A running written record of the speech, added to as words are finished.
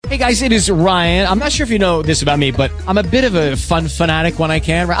Hey guys, it is Ryan. I'm not sure if you know this about me, but I'm a bit of a fun fanatic when I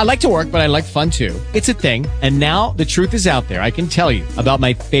can. I like to work, but I like fun too. It's a thing. And now the truth is out there. I can tell you about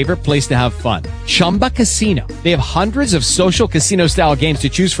my favorite place to have fun. Chumba Casino. They have hundreds of social casino style games to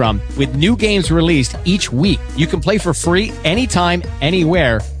choose from with new games released each week. You can play for free anytime,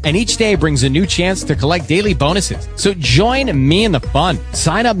 anywhere. And each day brings a new chance to collect daily bonuses. So join me in the fun.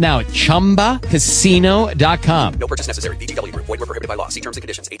 Sign up now at ChumbaCasino.com. No purchase necessary. VGW Group. Void where prohibited by law. See terms and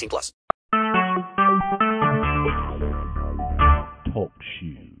conditions. 18+. Talk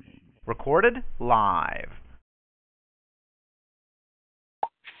shoes. Recorded live.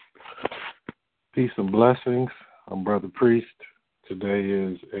 Peace and blessings. I'm Brother Priest. Today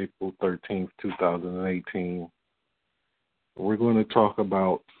is April 13th, 2018. We're going to talk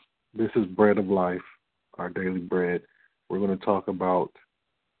about, this is bread of life, our daily bread. We're going to talk about,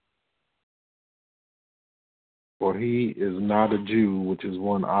 for he is not a Jew, which is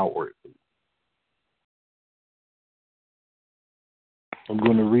one outward. I'm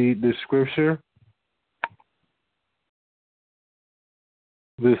going to read this scripture.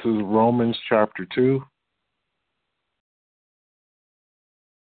 This is Romans chapter 2,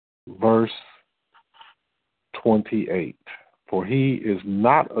 verse 28. For he is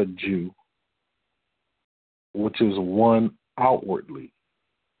not a Jew, which is one outwardly.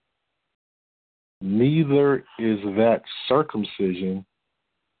 Neither is that circumcision,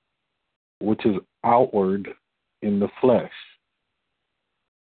 which is outward in the flesh.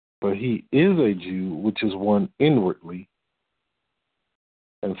 But he is a Jew, which is one inwardly.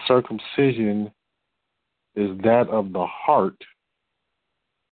 And circumcision is that of the heart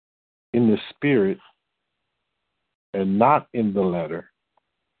in the spirit, and not in the letter,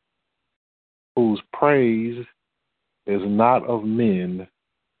 whose praise is not of men,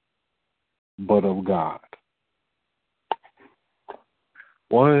 but of God.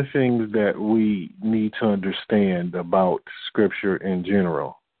 One of the things that we need to understand about Scripture in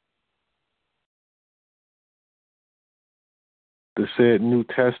general, the said New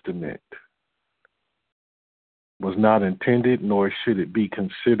Testament was not intended, nor should it be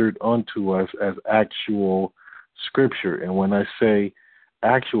considered unto us as actual Scripture. And when I say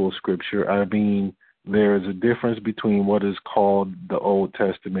actual Scripture, I mean there is a difference between what is called the Old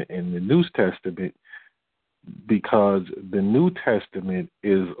Testament and the New Testament, because the New Testament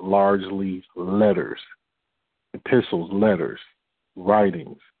is largely letters, epistles, letters,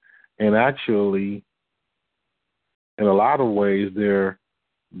 writings. And actually, in a lot of ways, they're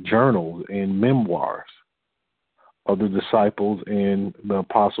journals and memoirs of the disciples and the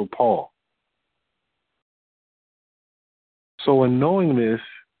Apostle Paul. So in knowing this,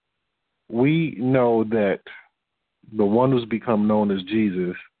 we know that the one who's become known as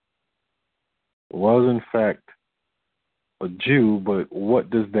Jesus was in fact a Jew, but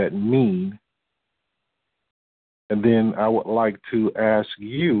what does that mean? And then I would like to ask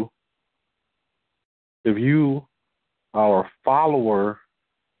you, if you are a follower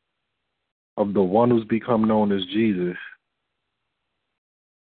of the one who's become known as Jesus,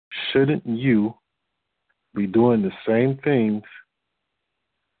 shouldn't you be doing the same things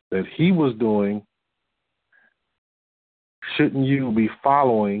that he was doing? Shouldn't you be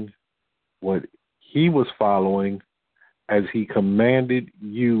following what he was following as he commanded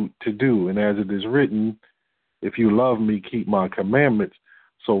you to do? And as it is written, if you love me, keep my commandments.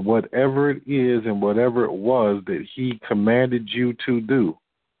 So whatever it is and whatever it was that he commanded you to do,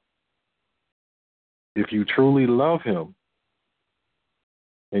 if you truly love him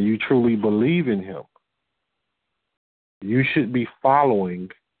and you truly believe in him, you should be following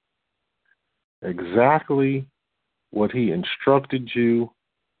exactly what he instructed you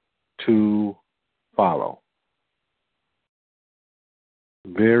to follow.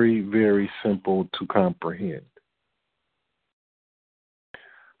 Very, very simple to comprehend.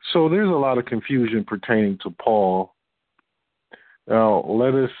 So there's a lot of confusion pertaining to Paul. Now,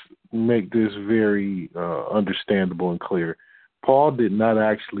 let us make this very understandable and clear. Paul did not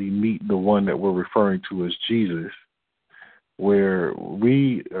actually meet the one that we're referring to as Jesus, where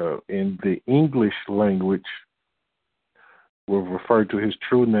we, in the English language, will refer to his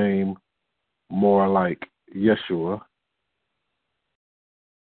true name more like Yeshua.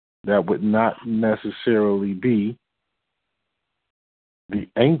 That would not necessarily be the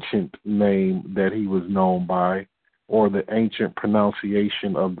ancient name that he was known by, or the ancient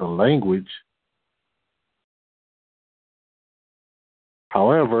pronunciation of the language.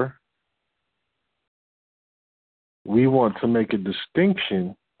 However, we want to make a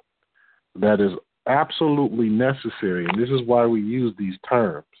distinction that is absolutely necessary, and this is why we use these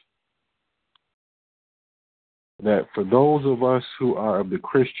terms. that for those of us who are of the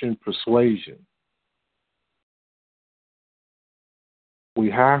Christian persuasion, we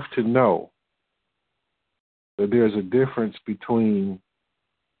have to know that there's a difference between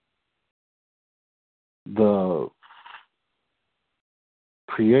the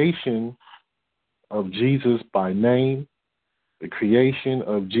creation of Jesus by name, the creation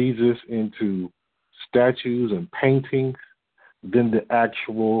of Jesus into statues and paintings, than the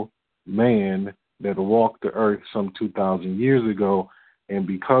actual man that walked the earth some 2,000 years ago. And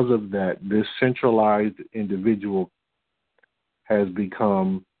because of that, this centralized individual has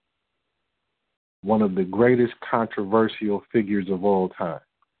become one of the greatest controversial figures of all time.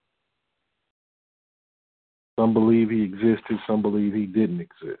 Some believe he existed, some believe he didn't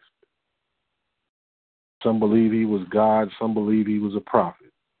exist. Some believe he was God, some believe he was a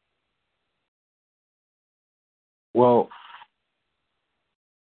prophet. Well,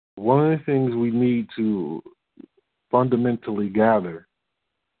 one of the things we need to fundamentally gather,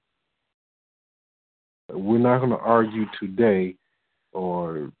 we're not going to argue today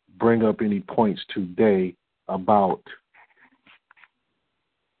or bring up any points today about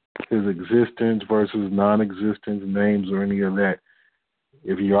his existence versus non-existence, names, or any of that.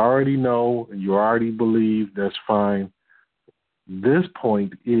 If you already know and you already believe, that's fine. This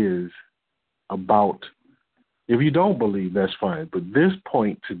point is about, if you don't believe, that's fine. But this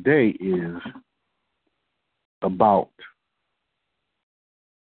point today is about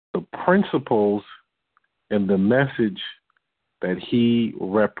the principles and the message that he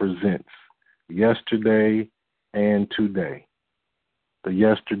represents yesterday and today. The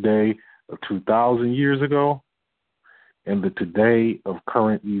yesterday of 2,000 years ago and the today of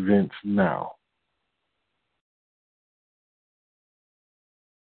current events now.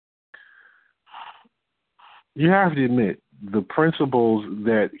 You have to admit, the principles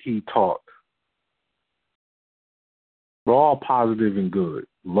that he taught were all positive and good.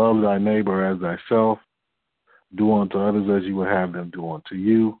 Love thy neighbor as thyself. Do unto others as you would have them do unto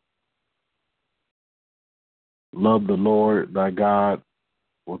you. Love the Lord thy God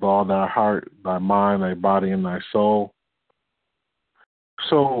with all thy heart, thy mind, thy body, and thy soul.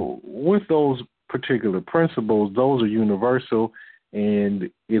 So with those particular principles, those are universal, and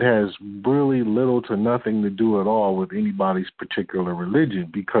it has really little to nothing to do at all with anybody's particular religion,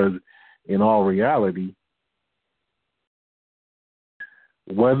 because in all reality,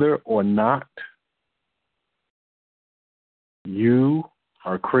 whether or not you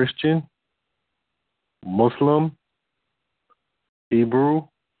are Christian, Muslim, Hebrew,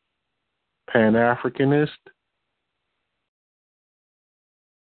 Pan-Africanist,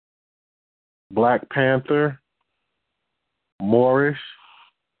 Black Panther, Moorish,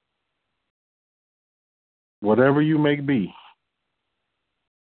 whatever you may be,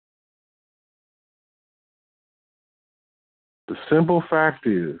 the simple fact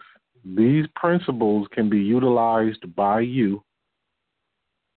is these principles can be utilized by you.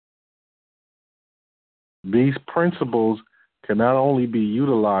 These principles can not only be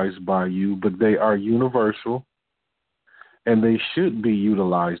utilized by you, but they are universal, and they should be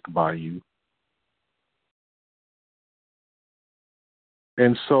utilized by you.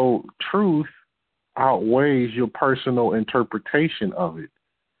 And so truth outweighs your personal interpretation of it.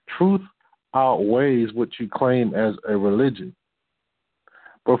 Truth outweighs what you claim as a religion.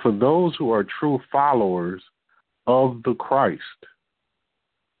 But for those who are true followers of the Christ,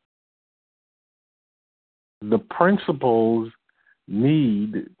 the principles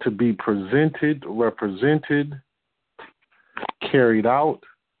need to be presented, represented, carried out,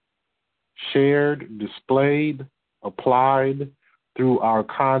 shared, displayed, applied through our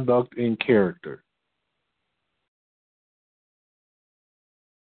conduct and character.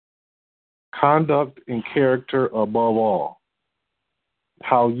 Conduct and character above all.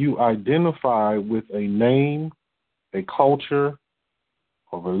 How you identify with a name, a culture,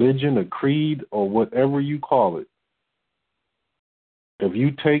 a religion, a creed, or whatever you call it. If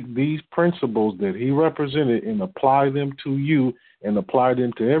you take these principles that he represented and apply them to you and apply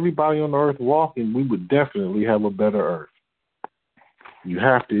them to everybody on the earth walking, we would definitely have a better earth. You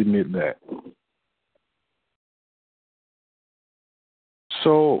have to admit that.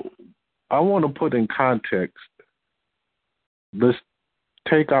 So I want to put in context, let's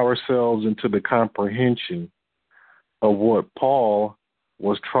take ourselves into the comprehension of what Paul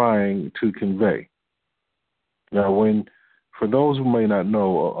was trying to convey. Now, for those who may not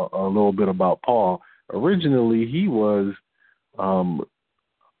know a little bit about Paul, originally he was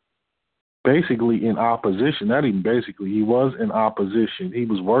basically in opposition. Not even basically, he was in opposition. He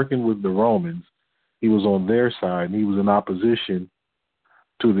was working with the Romans. He was on their side, and he was in opposition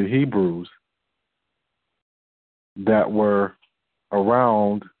to the Hebrews. that were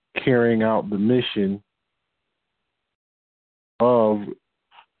around carrying out the mission of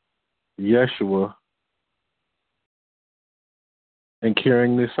Yeshua and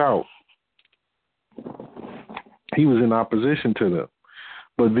carrying this out. He was in opposition to them.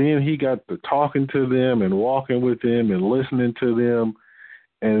 But then he got to talking to them and walking with them and listening to them,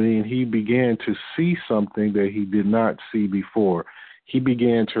 and then he began to see something that he did not see before. He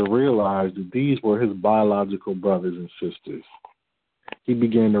began to realize that these were his biological brothers and sisters. He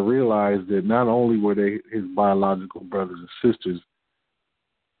began to realize that not only were they his biological brothers and sisters,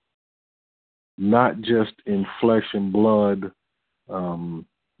 not just in flesh and blood,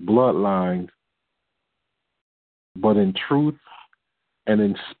 bloodlines, but in truth and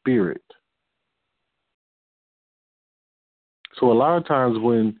in spirit. So a lot of times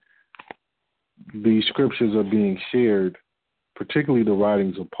when these scriptures are being shared, particularly the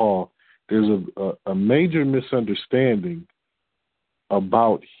writings of Paul, there's a major misunderstanding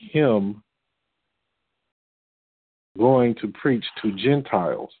about him going to preach to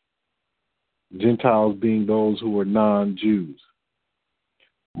Gentiles, Gentiles being those who are non-Jews.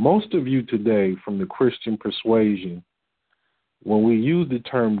 Most of you today from the Christian persuasion, when we use the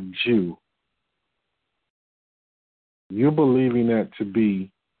term Jew, you're believing that to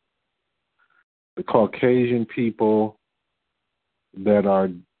be the Caucasian people that are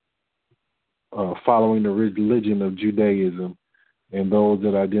following the religion of Judaism and those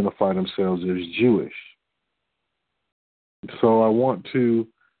that identify themselves as Jewish. So I want to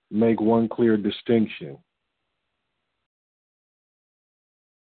make one clear distinction.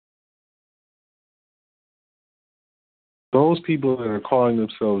 Those people that are calling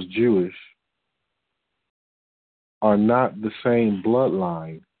themselves Jewish are not the same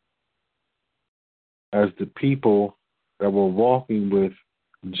bloodline as the people that were walking with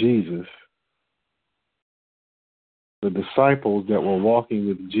Jesus, the disciples that were walking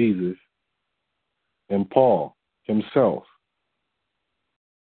with Jesus, and Paul himself.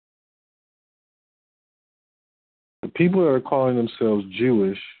 The people that are calling themselves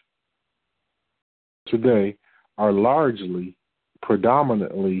Jewish today are largely,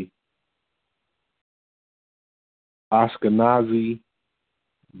 predominantly, Ashkenazi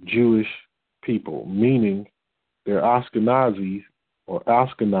Jewish people, meaning they're Ashkenazis or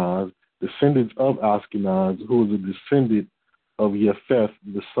Ashkenaz, descendants of Ashkenaz, who is a descendant of Japheth,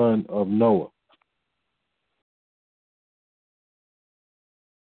 the son of Noah.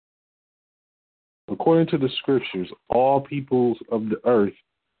 According to the scriptures, all peoples of the earth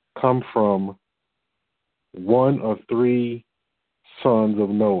come from one of three sons of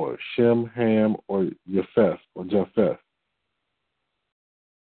Noah, Shem, Ham, or Japheth.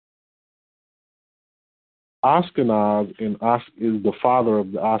 Ashkenaz is the father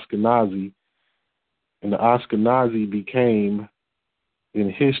of the Ashkenazi, and the Ashkenazi became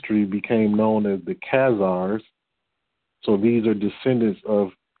known as the Khazars. So these are descendants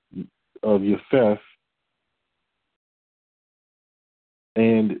of Japheth,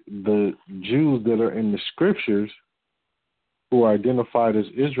 and the Jews that are in the scriptures who are identified as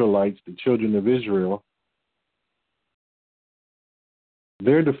Israelites, the children of Israel,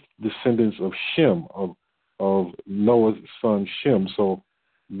 they're the descendants of Shem, of Noah's son Shem. So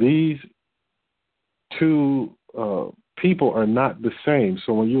these two people are not the same.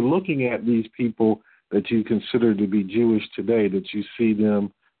 So when you're looking at these people that you consider to be Jewish today, that you see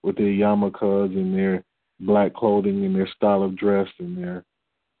them with their yarmulkes and their black clothing and their style of dress and their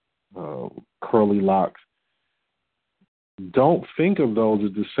curly locks, don't think of those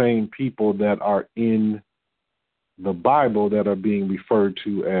as the same people that are in the Bible that are being referred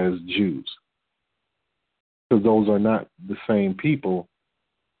to as Jews. Because those are not the same people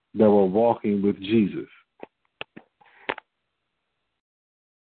that were walking with Jesus.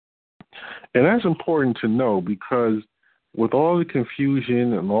 And that's important to know, because with all the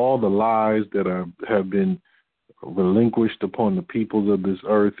confusion and all the lies that have been relinquished upon the peoples of this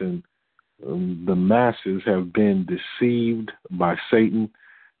earth, and the masses have been deceived by Satan,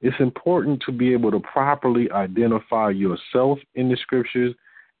 it's important to be able to properly identify yourself in the scriptures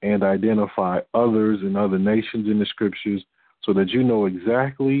and identify others and other nations in the scriptures, so that you know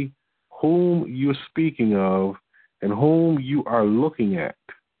exactly whom you're speaking of and whom you are looking at.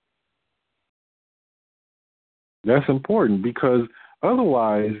 That's important, because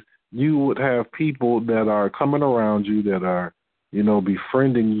otherwise you would have people that are coming around you that are,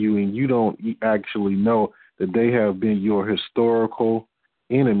 befriending you, and you don't actually know that they have been your historical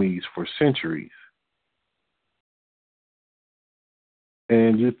enemies for centuries.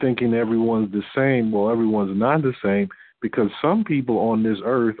 And you're thinking everyone's the same. Well, everyone's not the same, because some people on this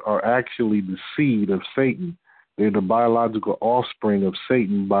earth are actually the seed of Satan. They're the biological offspring of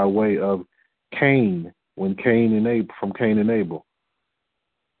Satan by way of Cain, from Cain and Abel.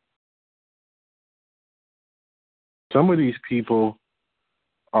 Some of these people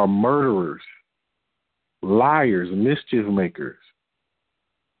are murderers, liars, mischief makers.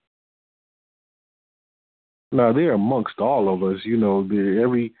 Now, they're amongst all of us.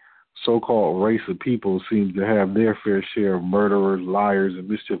 Every so-called race of people seems to have their fair share of murderers, liars, and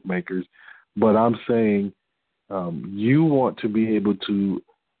mischief makers. But I'm saying you want to be able to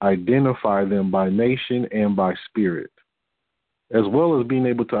identify them by nation and by spirit, as well as being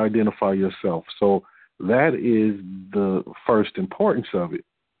able to identify yourself. So that is the first importance of it,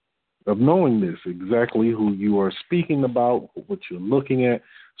 of knowing this, exactly who you are speaking about, what you're looking at,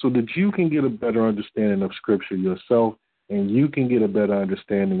 so that you can get a better understanding of Scripture yourself, and you can get a better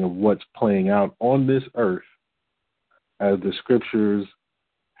understanding of what's playing out on this earth as the Scriptures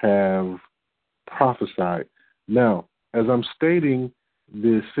have prophesied. Now, as I'm stating,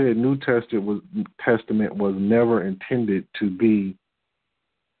 the said New Testament was never intended to be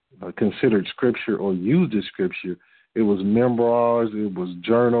considered Scripture or used as Scripture. It was memoirs, it was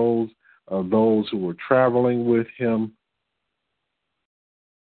journals of those who were traveling with him.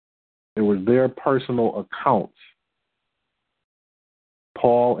 It was their personal accounts,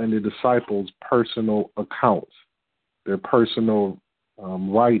 Paul and the disciples' personal accounts, their personal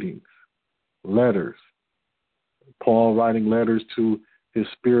writings, letters. Paul writing letters to his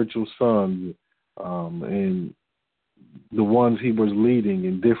spiritual sons and the ones he was leading,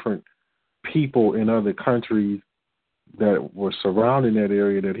 and different people in other countries that were surrounding that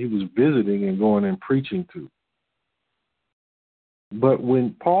area that he was visiting and going and preaching to. But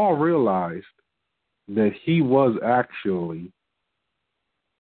when Paul realized that he was actually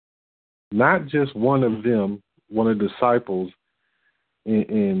not just one of them, one of the disciples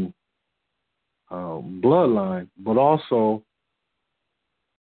in bloodline, but also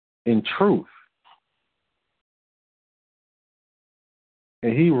in truth,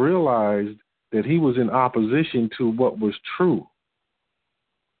 and he realized that he was in opposition to what was true,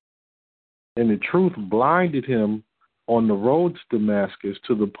 and the truth blinded him on the road to Damascus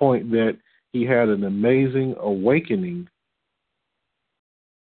to the point that he had an amazing awakening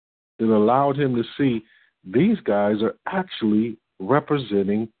that allowed him to see these guys are actually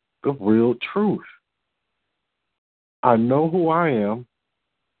representing the real truth. I know who I am.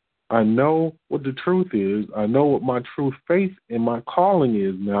 I know what the truth is. I know what my true faith and my calling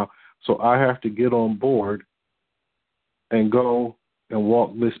is now. So I have to get on board and go and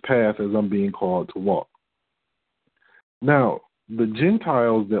walk this path as I'm being called to walk. Now, the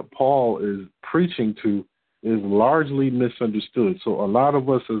Gentiles that Paul is preaching to is largely misunderstood. So a lot of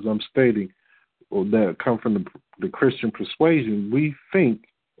us, as I'm stating, that come from the Christian persuasion, we think,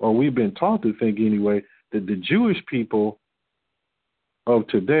 or we've been taught to think anyway, that the Jewish people of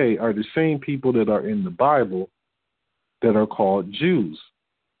today are the same people that are in the Bible that are called Jews,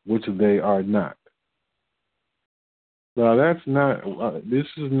 which they are not. Now, that's not. This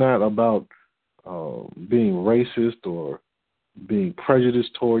is not about being racist or being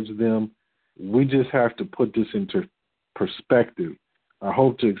prejudiced towards them. We just have to put this into perspective. I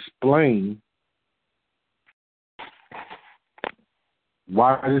hope to explain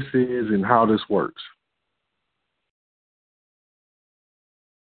why this is and how this works.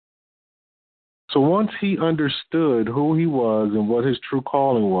 So once he understood who he was and what his true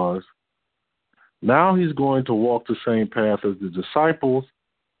calling was, now he's going to walk the same path as the disciples.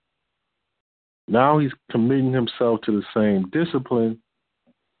 Now he's committing himself to the same discipline.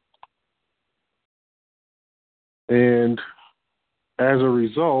 And as a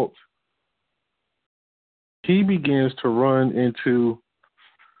result, he begins to run into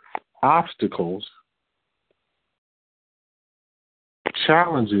obstacles,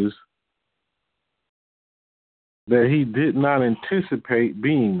 challenges that he did not anticipate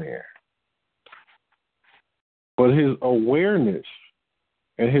being there. But his awareness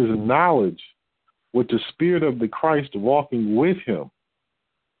and his knowledge with the Spirit of the Christ walking with him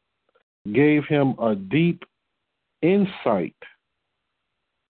gave him a deep insight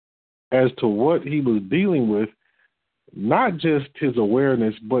as to what he was dealing with. Not just his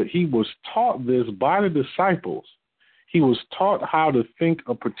awareness, but he was taught this by the disciples. He was taught how to think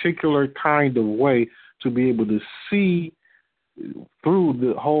a particular kind of way to be able to see through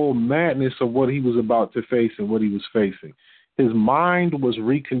the whole madness of what he was about to face and what he was facing. His mind was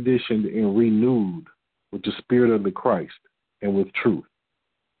reconditioned and renewed with the Spirit of the Christ and with truth.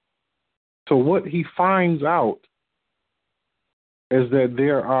 So what he finds out is that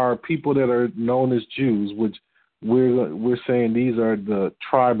there are people that are known as Jews, which we're saying these are the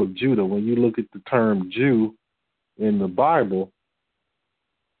tribe of Judah. When you look at the term Jew in the Bible,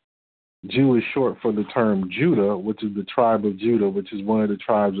 Jew is short for the term Judah, which is the tribe of Judah, which is one of the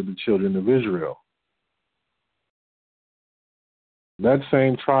tribes of the children of Israel. That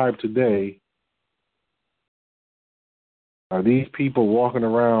same tribe today are these people walking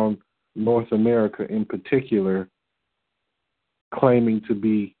around North America in particular claiming to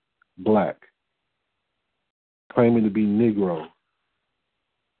be black, claiming to be Negro,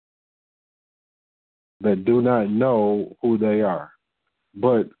 that do not know who they are.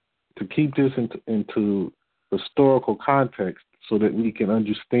 But to keep this into historical context so that we can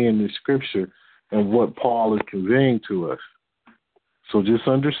understand the scripture and what Paul is conveying to us. So just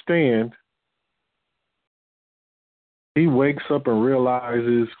understand, he wakes up and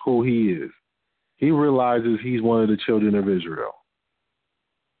realizes who he is. He realizes he's one of the children of Israel.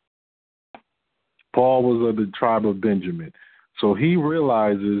 Paul was of the tribe of Benjamin. So he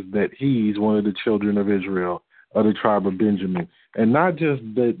realizes that he's one of the children of Israel, of the tribe of Benjamin. And not just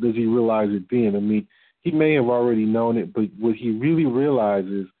that does he realize it then. I mean, he may have already known it, but what he really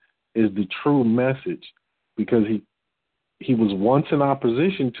realizes is the true message, because he was once in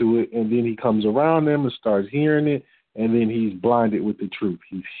opposition to it, and then he comes around them and starts hearing it, and then he's blinded with the truth.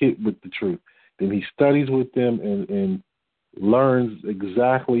 He's hit with the truth. Then he studies with them and learns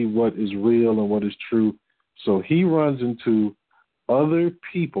exactly what is real and what is true. So he runs into other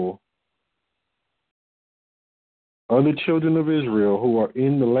people, other children of Israel who are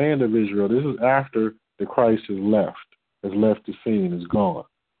in the land of Israel. This is after the Christ has left the scene, is gone.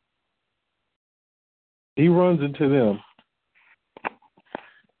 He runs into them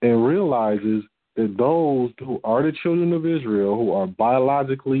and realizes that those who are the children of Israel, who are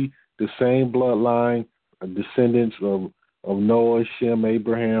biologically the same bloodline, descendants of Noah, Shem,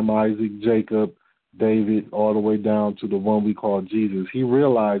 Abraham, Isaac, Jacob, David, all the way down to the one we call Jesus, he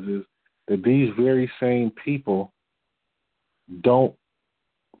realizes that these very same people don't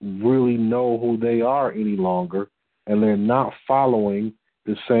really know who they are any longer, and they're not following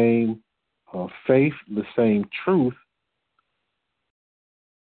the same faith, the same truth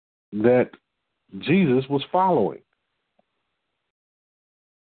that Jesus was following.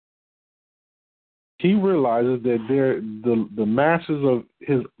 He realizes that the masses of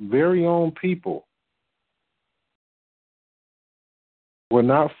his very own people were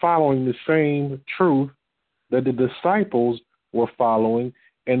not following the same truth that the disciples were following,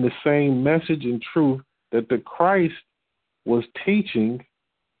 and the same message and truth that the Christ was teaching.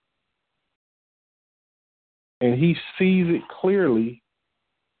 And he sees it clearly,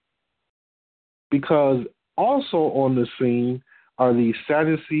 because also on the scene are these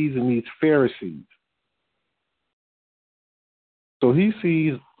Sadducees and these Pharisees. So he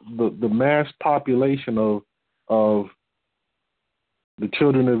sees the mass population of the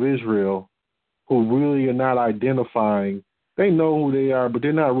children of Israel who really are not identifying. They know who they are, but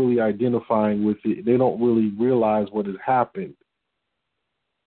they're not really identifying with it. They don't really realize what has happened.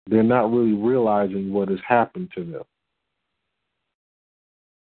 They're not really realizing what has happened to them.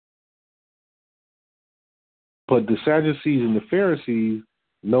 But the Sadducees and the Pharisees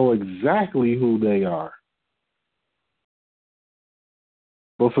know exactly who they are.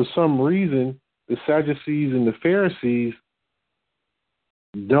 But for some reason, the Sadducees and the Pharisees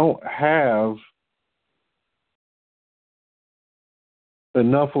don't have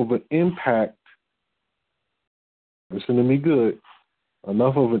enough of an impact. Listen to me good.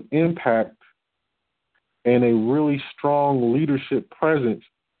 Enough of an impact and a really strong leadership presence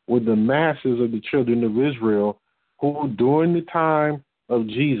with the masses of the children of Israel who, during the time of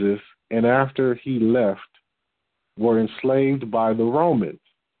Jesus and after he left, were enslaved by the Romans.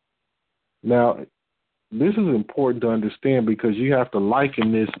 Now, this is important to understand, because you have to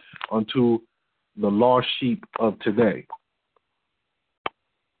liken this unto the lost sheep of today.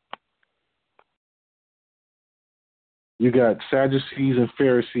 You got Sadducees and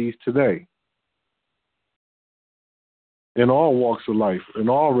Pharisees today. In all walks of life, in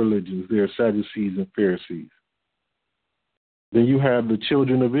all religions, there are Sadducees and Pharisees. Then you have the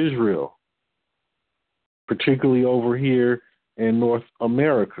children of Israel, particularly over here in North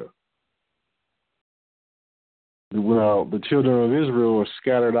America. Well, the children of Israel are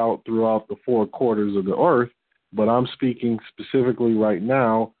scattered out throughout the four quarters of the earth, but I'm speaking specifically right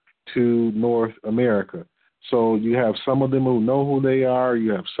now to North America. So you have some of them who know who they are.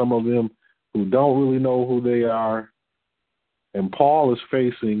 You have some of them who don't really know who they are. And Paul is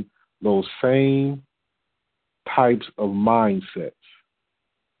facing those same types of mindsets.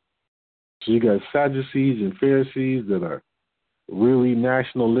 So you got Sadducees and Pharisees that are really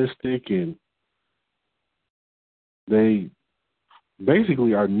nationalistic, and they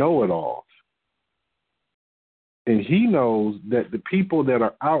basically are know-it-alls. And he knows that the people that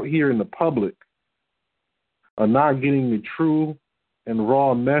are out here in the public are not getting the true and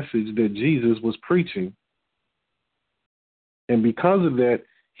raw message that Jesus was preaching. And because of that,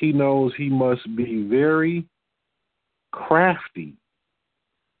 he knows he must be very crafty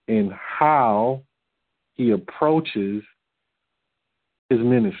in how he approaches his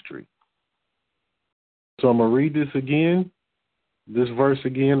ministry. So I'm going to read this again, this verse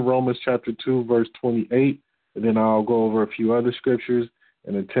again, Romans chapter 2, verse 28, and then I'll go over a few other scriptures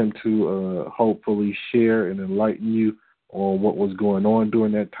and attempt to hopefully share and enlighten you on what was going on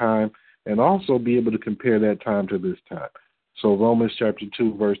during that time, and also be able to compare that time to this time. So Romans chapter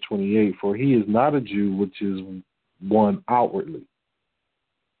 2, verse 28, for he is not a Jew, which is one outwardly,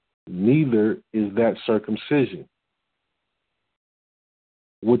 neither is that circumcision,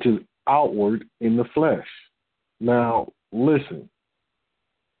 which is outward in the flesh. Now, listen.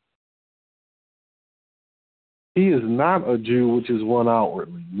 He is not a Jew, which is one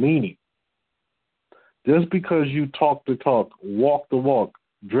outwardly, meaning just because you talk the talk, walk the walk,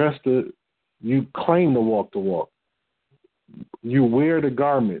 you claim to walk the walk, you wear the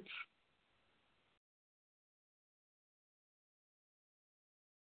garments,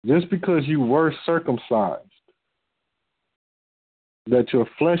 just because you were circumcised, that your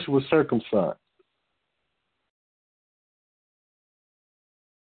flesh was circumcised,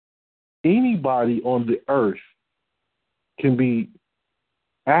 anybody on the earth can be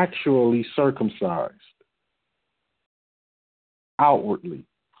actually circumcised outwardly.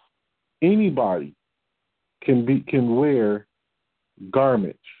 Anybody can wear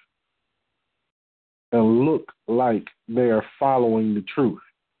garments and look like they are following the truth.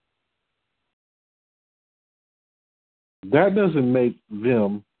 That doesn't make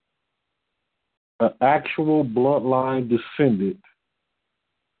them an actual bloodline descendant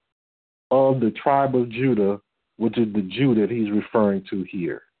of the tribe of Judah, which is the Jew that he's referring to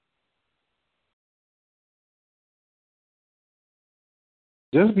here.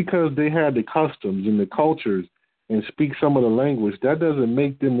 Just because they had the customs and the cultures and speak some of the language, that doesn't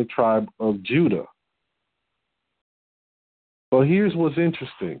make them the tribe of Judah. But here's what's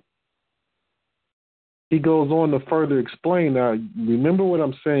interesting. He goes on to further explain. Now, remember what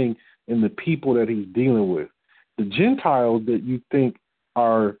I'm saying in the people that he's dealing with. The Gentiles that you think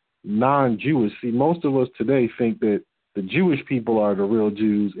are non-Jewish. See, most of us today think that the Jewish people are the real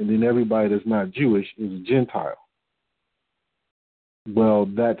Jews, and then everybody that's not Jewish is a Gentile. Well,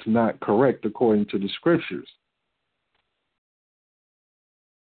 that's not correct according to the scriptures.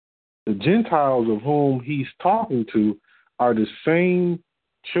 The Gentiles of whom he's talking to are the same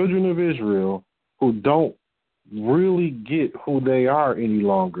children of Israel who don't really get who they are any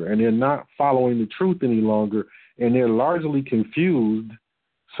longer, and they're not following the truth any longer, and they're largely confused.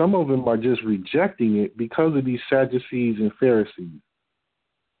 Some of them are just rejecting it because of these Sadducees and Pharisees.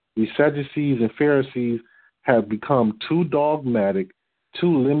 These Sadducees and Pharisees have become too dogmatic,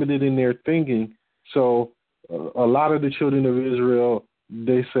 too limited in their thinking. So a lot of the children of Israel,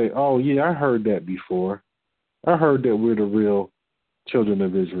 they say, oh, yeah, I heard that before. I heard that we're the real children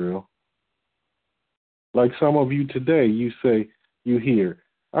of Israel. Like some of you today, you hear,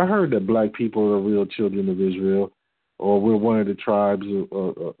 I heard that black people are the real children of Israel, or we're one of the tribes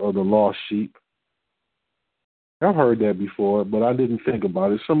of the lost sheep. I've heard that before, but I didn't think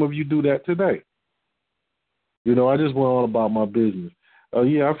about it. Some of you do that today. You know, I just went on about my business.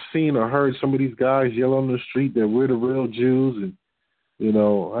 Yeah, I've seen or heard some of these guys yell on the street that we're the real Jews, and, you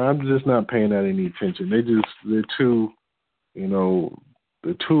know, I'm just not paying that any attention. They're too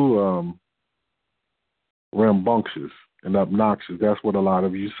rambunctious and obnoxious. That's what a lot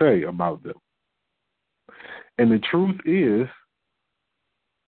of you say about them. And the truth is,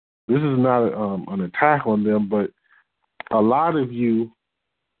 this is not an attack on them, but a lot of you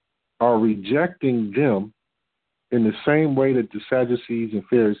are rejecting them in the same way that the Sadducees and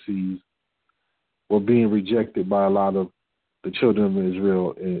Pharisees were being rejected by a lot of the children of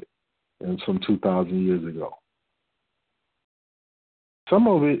Israel in some 2,000 years ago. Some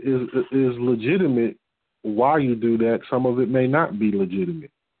of it is legitimate why you do that. Some of it may not be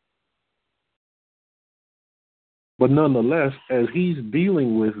legitimate. But nonetheless, as he's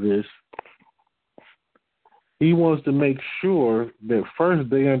dealing with this, he wants to make sure that first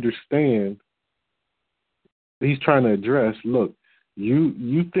they understand. He's trying to address, look,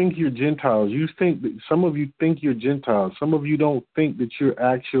 you think you're Gentiles. You think that some of you think you're Gentiles. Some of you don't think that you're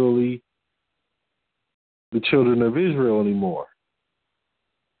actually the children of Israel anymore.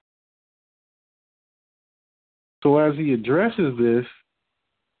 So as he addresses this,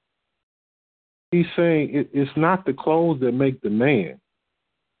 he's saying it's not the clothes that make the man.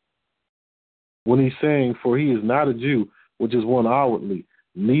 when he's saying, for he is not a Jew, which is one outwardly,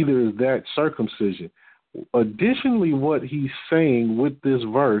 neither is that circumcision. Additionally, what he's saying with this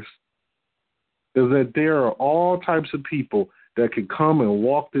verse is that there are all types of people that could come and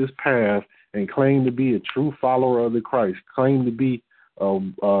walk this path and claim to be a true follower of the Christ, claim to be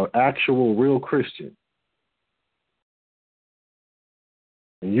an actual real Christian.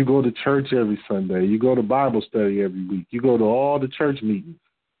 And you go to church every Sunday, you go to Bible study every week, you go to all the church meetings,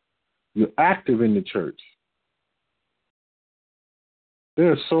 you're active in the church.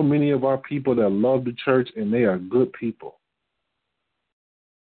 There are so many of our people that love the church, and they are good people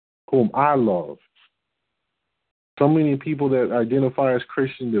whom I love. So many people that identify as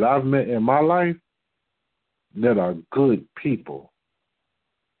Christian that I've met in my life that are good people,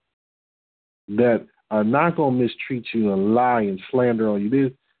 that are not going to mistreat you and lie and slander on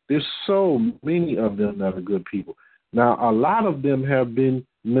you. There's so many of them that are good people. Now, a lot of them have been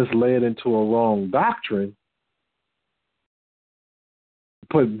misled into a wrong doctrine,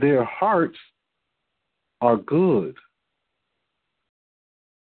 but their hearts are good.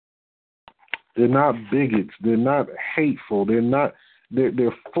 They're not bigots. They're not hateful. They're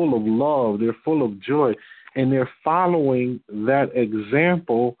full of love. They're full of joy. And they're following that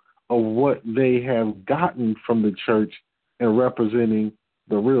example of what they have gotten from the church and representing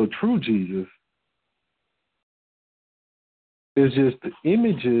the real true Jesus. It's just the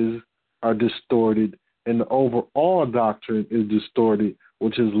images are distorted and the overall doctrine is distorted,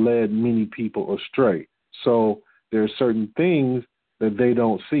 which has led many people astray. So there are certain things that they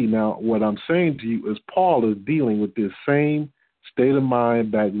don't see. Now, what I'm saying to you is Paul is dealing with this same state of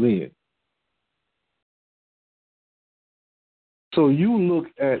mind back then. So you look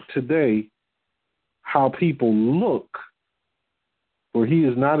at today how people look, for he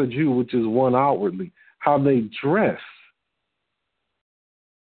is not a Jew, which is one outwardly, how they dress.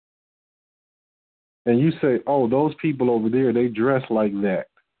 And you say, oh, those people over there, they dress like that.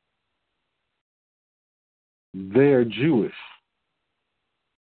 They're Jewish.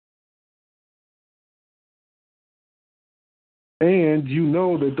 And you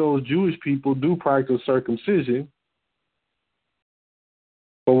know that those Jewish people do practice circumcision.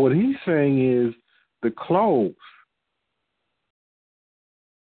 But what he's saying is the clothes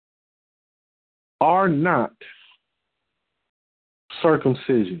are not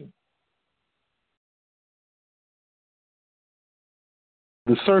circumcision.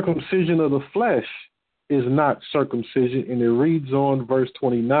 The circumcision of the flesh is not circumcision. And it reads on verse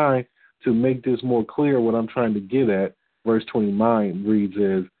 29 to make this more clear what I'm trying to get at. Verse 29 reads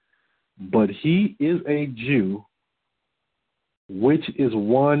as, but he is a Jew, which is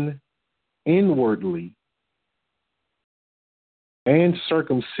one inwardly, and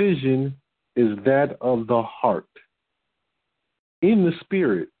circumcision is that of the heart, in the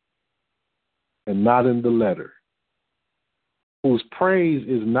spirit, and not in the letter, whose praise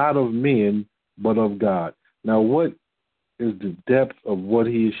is not of men, but of God. Now, what is the depth of what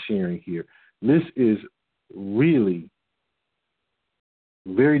he is sharing here? This is really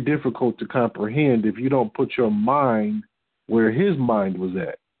very difficult to comprehend if you don't put your mind where his mind was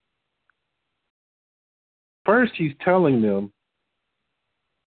at. First, he's telling them,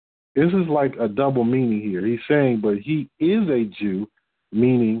 this is like a double meaning here. He's saying, but he is a Jew,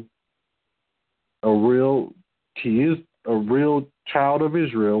 meaning he is a real child of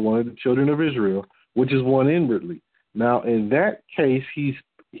Israel, one of the children of Israel, which is one inwardly. Now, in that case, he's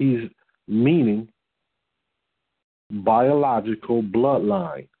meaning biological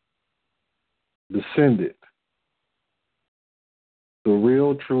bloodline, descendant, the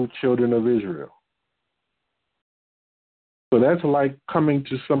real true children of Israel. So that's like coming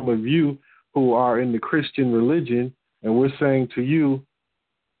to some of you who are in the Christian religion, and we're saying to you,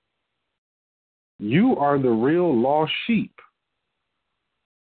 you are the real lost sheep.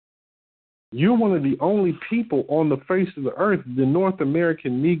 You're one of the only people on the face of the earth. The North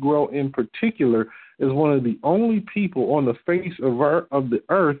American Negro in particular is one of the only people on the face of the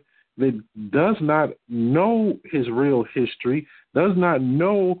earth that does not know his real history, does not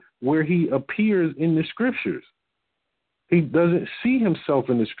know where he appears in the scriptures. He doesn't see himself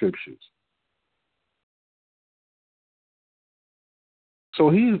in the scriptures. So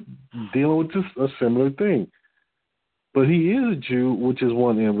he's dealing with a similar thing. But he is a Jew, which is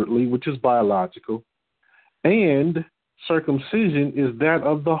one inwardly, which is biological. And circumcision is that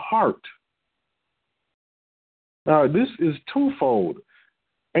of the heart. Now, this is twofold.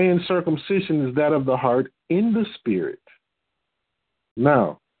 And circumcision is that of the heart in the spirit.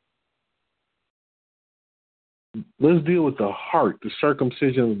 Now, let's deal with the heart, the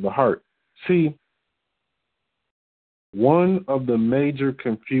circumcision of the heart. See, one of the major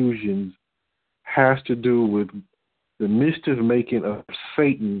confusions has to do with the mischief making of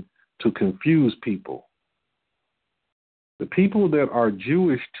Satan to confuse people. The people that are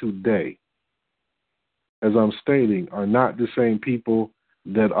Jewish today, as I'm stating, are not the same people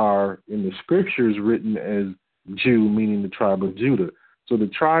that are in the scriptures written as Jew, meaning the tribe of Judah. So the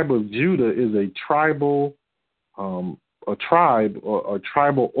tribe of Judah is a tribal, a tribe or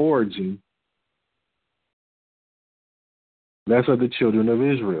tribal origin. That's of the children of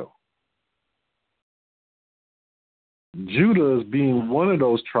Israel. Judah is being one of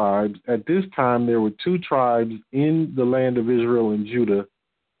those tribes. At this time, there were two tribes in the land of Israel and Judah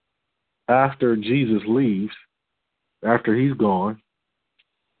after Jesus leaves, after he's gone.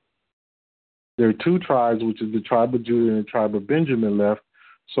 There are two tribes, which is the tribe of Judah and the tribe of Benjamin left.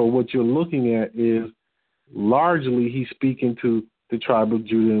 So what you're looking at is largely he's speaking to the tribe of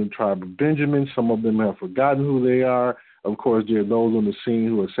Judah and the tribe of Benjamin. Some of them have forgotten who they are. Of course, there are those on the scene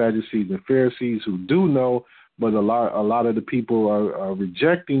who are Sadducees and Pharisees who do know, but a lot of the people are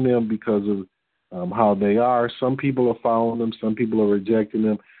rejecting them because of how they are. Some people are following them. Some people are rejecting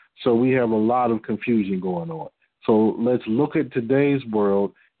them. So we have a lot of confusion going on. So let's look at today's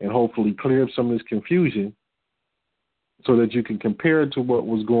world and hopefully clear up some of this confusion so that you can compare it to what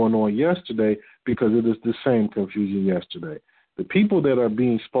was going on yesterday, because it is the same confusion yesterday. The people that are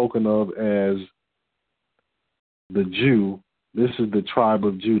being spoken of as the Jew, this is the tribe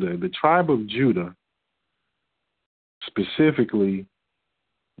of Judah. The tribe of Judah specifically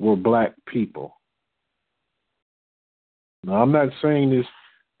were black people. Now, I'm not saying this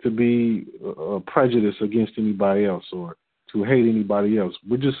to be a prejudice against anybody else or to hate anybody else.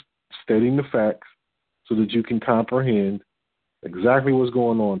 We're just stating the facts so that you can comprehend exactly what's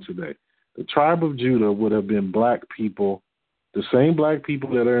going on today. The tribe of Judah would have been black people, the same black people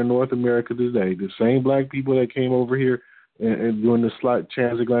that are in North America today, the same black people that came over here and during the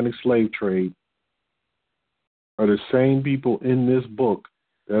transatlantic slave trade are the same people in this book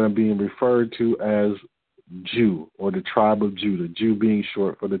that are being referred to as Jew or the tribe of Judah, Jew being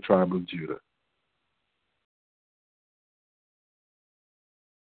short for the tribe of Judah.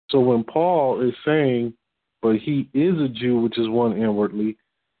 So when Paul is saying, but he is a Jew, which is one inwardly,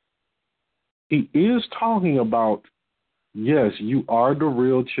 he is talking about, yes, you are the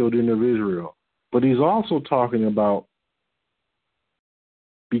real children of Israel. But he's also talking about,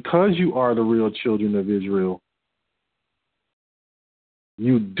 because you are the real children of Israel,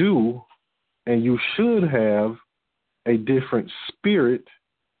 you do and you should have a different spirit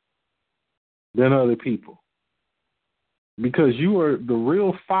than other people. Because you are the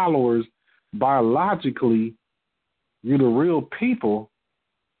real followers biologically, you're the real people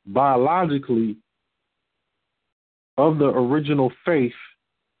biologically of the original faith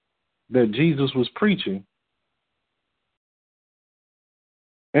that Jesus was preaching.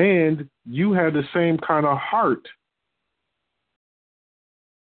 And you have the same kind of heart.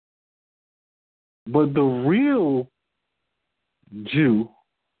 But the real Jew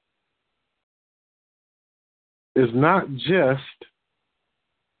is not just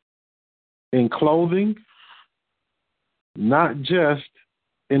in clothing, not just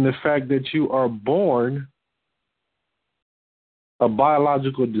in the fact that you are born a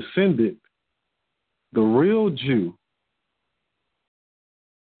biological descendant. The real Jew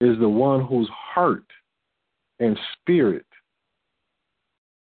is the one whose heart and spirit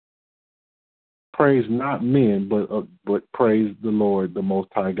praise not men, but praise the Lord, the Most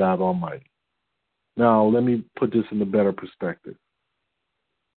High God Almighty. Now, let me put this in a better perspective.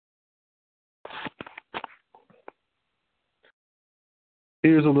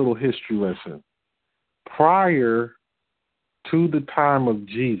 Here's a little history lesson. Prior to the time of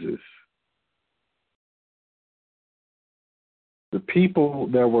Jesus, the people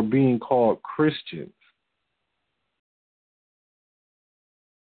that were being called Christians,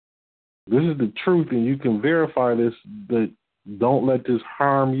 this is the truth, and you can verify this, but don't let this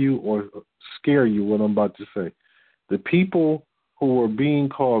harm you or scare you, what I'm about to say. The people who were being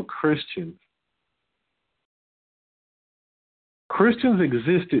called Christians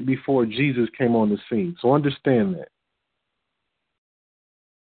existed before Jesus came on the scene, so understand that.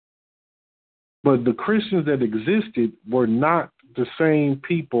 But the Christians that existed were not the same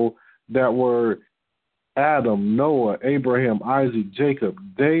people that were Adam, Noah, Abraham, Isaac, Jacob.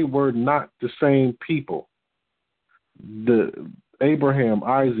 They were not the same people. The Abraham,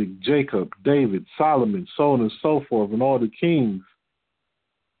 Isaac, Jacob, David, Solomon, so on and so forth, and all the kings,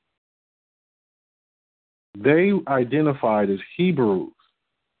 they identified as Hebrews.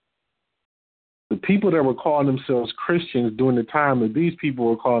 The people that were calling themselves Christians during the time that these people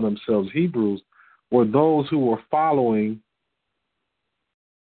were calling themselves Hebrews were those who were following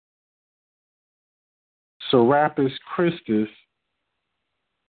Serapis Christus,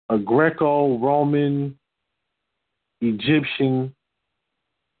 a Greco-Roman Egyptian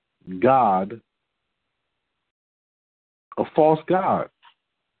god, a false god,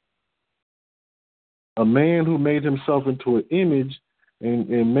 a man who made himself into an image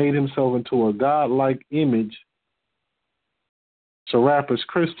and made himself into a godlike image, Serapis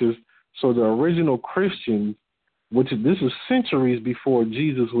Christus. So the original Christians, this is centuries before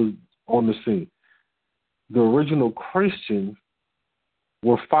Jesus was on the scene, the original Christians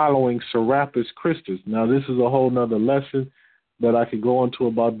were following Serapis Christus. Now, this is a whole nother lesson that I could go into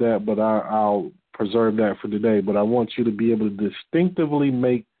about that, but I'll preserve that for today. But I want you to be able to distinctively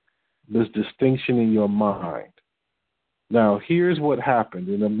make this distinction in your mind. Now, here's what happened,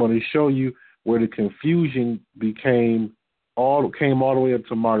 and I'm going to show you where the confusion came all the way up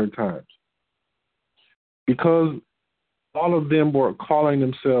to modern times. Because all of them were calling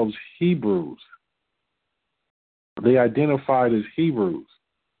themselves Hebrews. They identified as Hebrews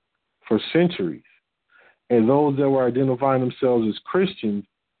for centuries. And those that were identifying themselves as Christians,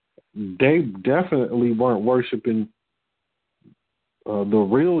 they definitely weren't worshiping the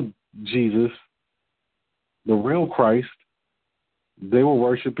real Jesus, the real Christ. They were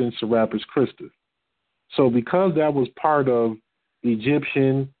worshiping Serapis Christus. So because that was part of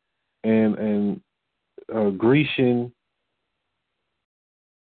Egyptian and Grecian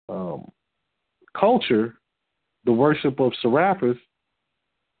culture, the worship of Serapis,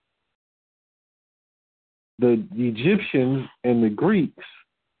 the Egyptians and the Greeks,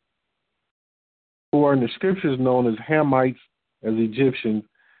 who are in the scriptures known as Hamites as Egyptians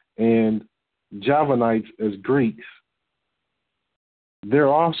and Javanites as Greeks, their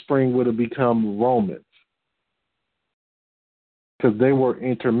offspring would have become Romans because they were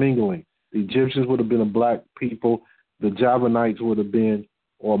intermingling. The Egyptians would have been a black people. The Javanites would have been,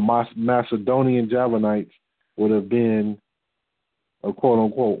 or Macedonian Javanites would have been a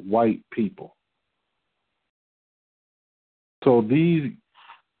quote-unquote white people. So these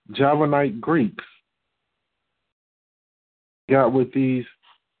Javanite Greeks got with these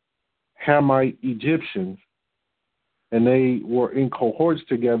Hamite Egyptians, and they were in cohorts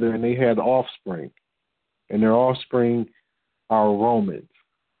together, and they had offspring. And their offspring are Romans.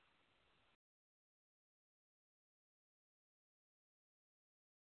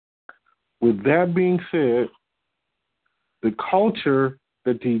 With that being said, the culture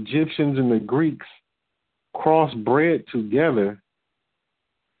that the Egyptians and the Greeks crossbred together,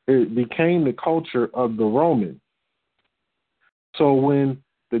 it became the culture of the Romans. So when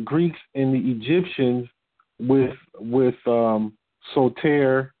the Greeks and the Egyptians with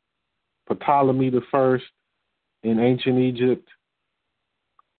Soter, Ptolemy I in ancient Egypt,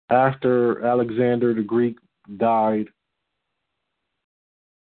 after Alexander the Greek died,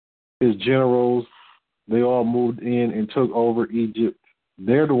 his generals, they all moved in and took over Egypt.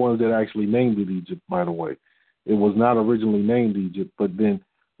 They're the ones that actually named it Egypt, by the way. It was not originally named Egypt, but then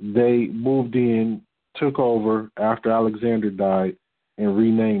they moved in, took over after Alexander died, and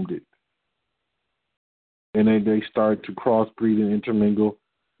renamed it. And then they started to crossbreed and intermingle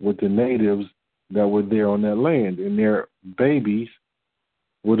with the natives that were there on that land. And their babies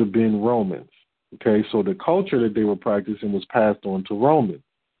would have been Romans. Okay, so the culture that they were practicing was passed on to Romans.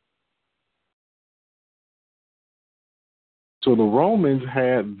 So the Romans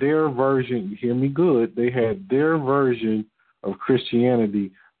had their version, hear me good, they had their version of Christianity,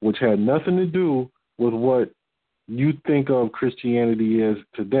 which had nothing to do with what you think of Christianity as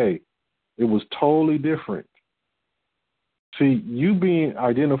today. It was totally different. See, you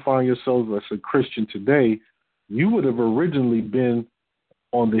identifying yourself as a Christian today, you would have originally been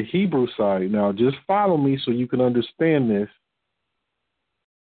on the Hebrew side. Now, just follow me so you can understand this.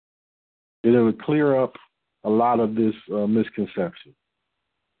 It would clear up a lot of this misconception.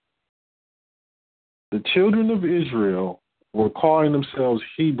 The children of Israel were calling themselves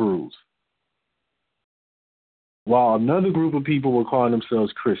Hebrews, while another group of people were calling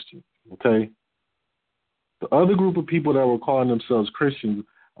themselves Christians, okay? The other group of people that were calling themselves Christians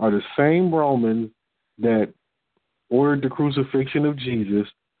are the same Romans that ordered the crucifixion of Jesus,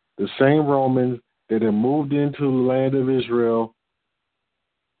 the same Romans that had moved into the land of Israel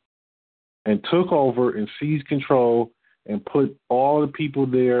and took over and seized control and put all the people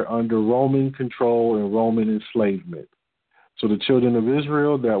there under Roman control and Roman enslavement. So the children of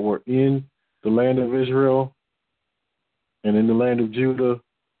Israel that were in the land of Israel and in the land of Judah,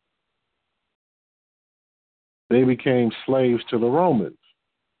 they became slaves to the Romans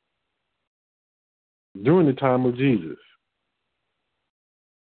during the time of Jesus.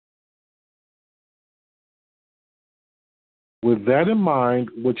 With that in mind,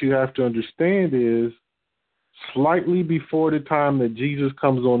 what you have to understand is slightly before the time that Jesus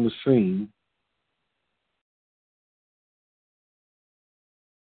comes on the scene,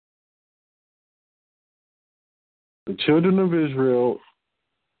 the children of Israel,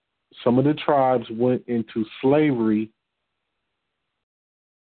 some of the tribes went into slavery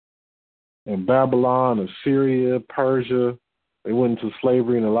in Babylon, Assyria, Persia. They went into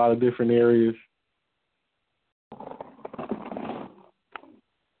slavery in a lot of different areas.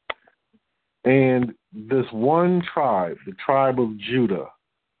 And this one tribe, the tribe of Judah,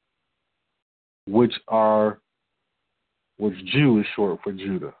 which Jew is short for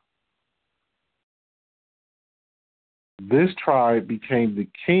Judah. This tribe became the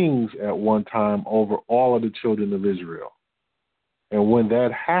kings at one time over all of the children of Israel. And when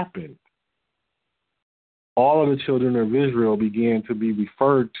that happened, all of the children of Israel began to be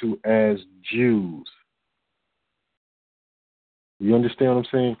referred to as Jews. You understand what I'm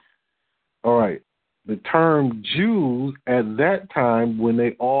saying? All right. The term Jews at that time, when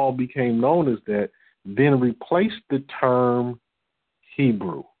they all became known as that, then replaced the term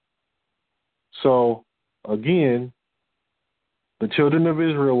Hebrew. So, again, the children of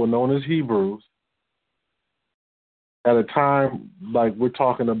Israel were known as Hebrews. At a time like we're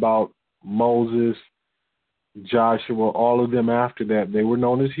talking about Moses, Joshua, all of them after that, they were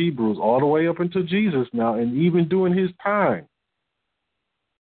known as Hebrews all the way up until Jesus now, and even during his time.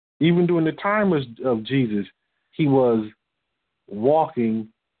 Even during the time of Jesus, he was walking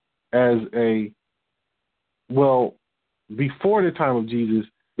as before the time of Jesus,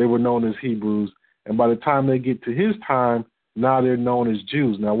 they were known as Hebrews, and by the time they get to his time, now they're known as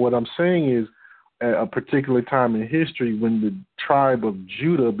Jews. Now, what I'm saying is, at a particular time in history, when the tribe of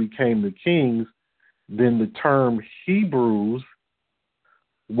Judah became the kings, then the term Hebrews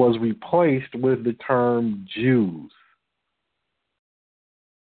was replaced with the term Jews.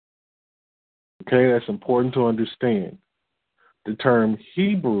 Okay, that's important to understand. The term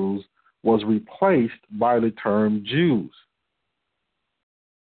Hebrews was replaced by the term Jews.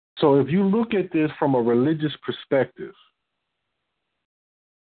 So if you look at this from a religious perspective,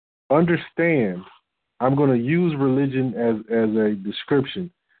 understand, I'm going to use religion as a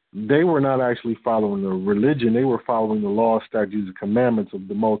description. They were not actually following a religion. They were following the law, statutes, and commandments of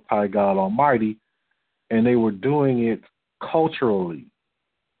the Most High God Almighty, and they were doing it culturally.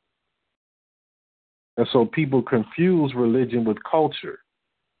 And so people confuse religion with culture.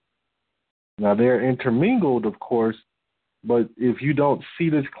 Now, they're intermingled, of course, but if you don't see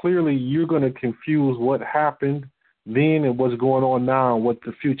this clearly, you're going to confuse what happened then and what's going on now and what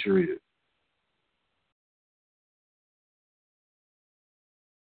the future is.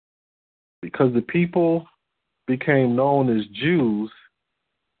 Because the people became known as Jews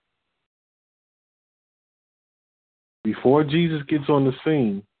before Jesus gets on the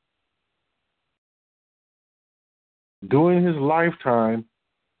scene. During his lifetime,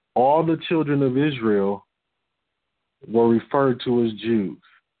 all the children of Israel were referred to as Jews.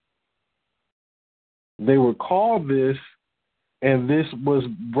 They were called this, and this was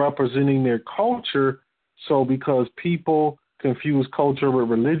representing their culture. So because people confuse culture with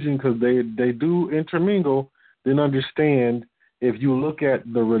religion, because they do intermingle, then understand, if you look at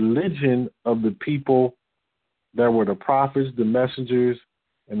the religion of the people that were the prophets, the messengers,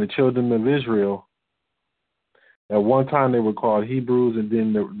 and the children of Israel, at one time they were called Hebrews, and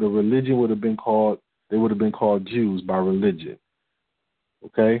then the religion would have been called Jews by religion.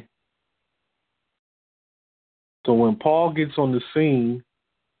 Okay? So when Paul gets on the scene,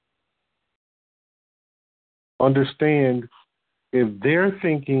 understand, if they're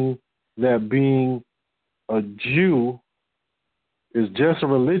thinking that being a Jew is just a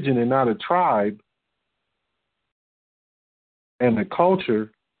religion and not a tribe and a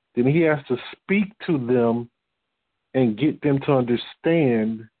culture, then he has to speak to them and get them to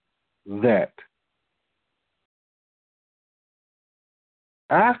understand that.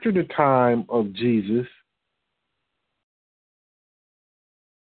 After the time of Jesus,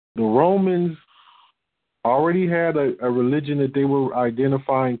 the Romans already had a religion that they were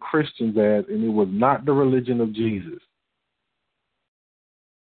identifying Christians as, and it was not the religion of Jesus.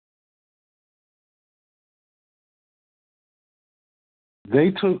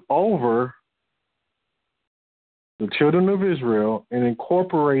 They took over the children of Israel and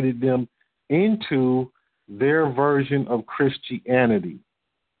incorporated them into their version of Christianity.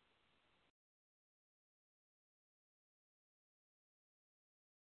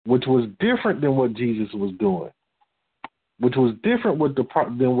 Which was different than what Jesus was doing, which was different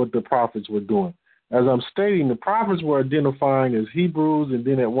than what the prophets were doing. As I'm stating, the prophets were identifying as Hebrews, and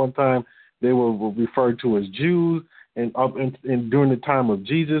then at one time they were referred to as Jews, and during the time of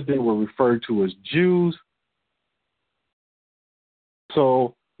Jesus they were referred to as Jews.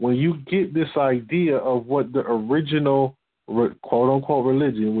 So when you get this idea of what the original quote-unquote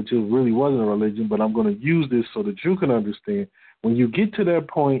religion, which it really wasn't a religion, but I'm going to use this so that you can understand, when you get to that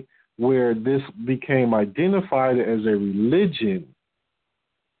point where this became identified as a religion,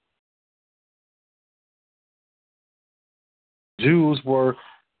 Jews were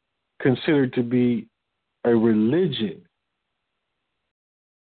considered to be a religion.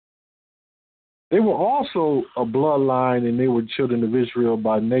 They were also a bloodline, and they were children of Israel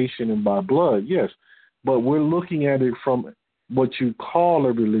by nation and by blood, yes. But we're looking at it from what you call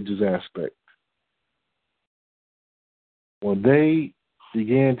a religious aspect. When they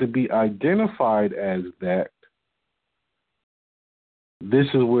began to be identified as that, this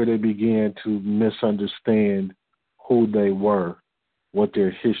is where they began to misunderstand who they were, what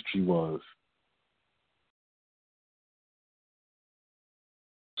their history was.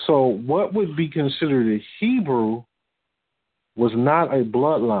 So what would be considered a Hebrew was not a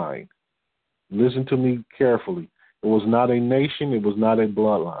bloodline. Listen to me carefully. It was not a nation. It was not a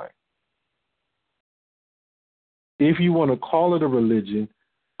bloodline. If you want to call it a religion,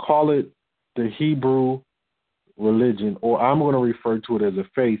 call it the Hebrew religion, or I'm going to refer to it as a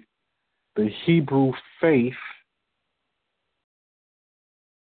faith. The Hebrew faith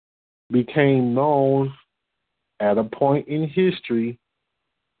became known at a point in history.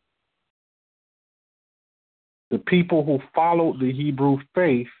 The people who followed the Hebrew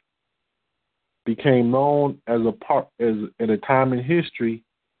faith became known at a time in history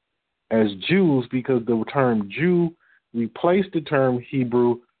as Jews, because the term Jew replaced the term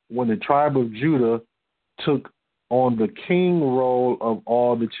Hebrew when the tribe of Judah took on the king role of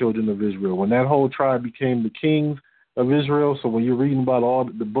all the children of Israel. When that whole tribe became the kings of Israel, so when you're reading about all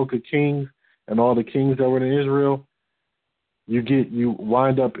the book of Kings and all the kings that were in Israel, you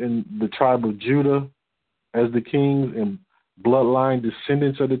wind up in the tribe of Judah as the kings, and bloodline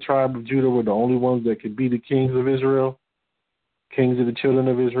descendants of the tribe of Judah were the only ones that could be the kings of Israel, kings of the children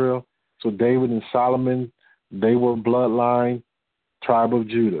of Israel. So David and Solomon, they were bloodline tribe of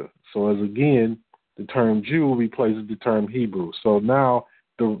Judah. So as again, the term Jew replaces the term Hebrew. So now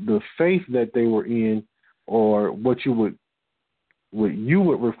the faith that they were in, or what you would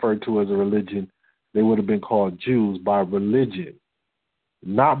refer to as a religion, they would have been called Jews by religion,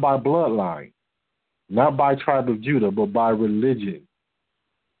 not by bloodline. Not by tribe of Judah, but by religion.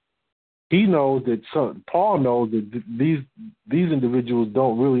 He knows that Paul knows that these individuals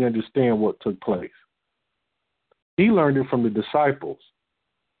don't really understand what took place. He learned it from the disciples,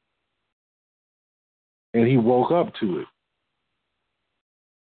 and he woke up to it.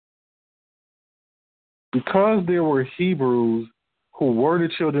 Because there were Hebrews who were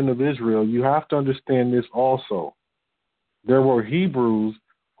the children of Israel, you have to understand this also. There were Hebrews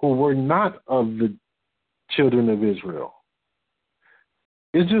who were not of the children of Israel.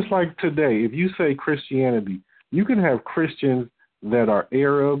 It's just like today. If you say Christianity, you can have Christians that are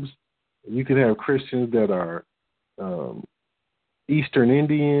Arabs. You can have Christians that are Eastern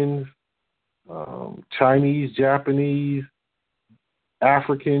Indians, Chinese, Japanese,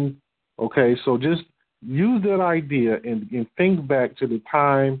 African. Okay, so just use that idea and think back to the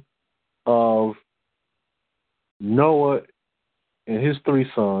time of Noah and his 3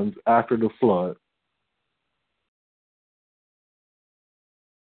 sons after the flood.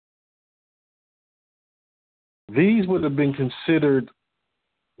 These would have been considered,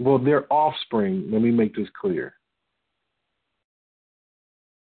 well, their offspring. Let me make this clear.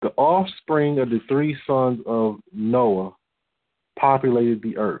 The offspring of the 3 sons of Noah populated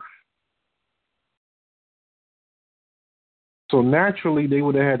the earth. So naturally, they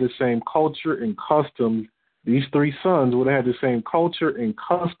would have had the same culture and customs. These 3 sons would have had the same culture and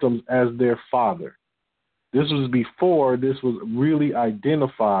customs as their father. This was before this was really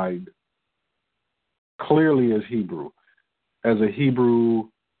identified clearly as Hebrew, as a Hebrew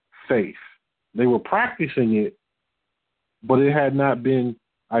faith. They were practicing it, but it had not been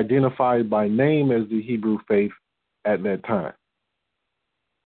identified by name as the Hebrew faith at that time.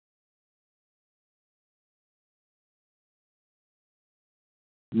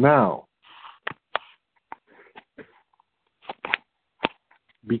 Now,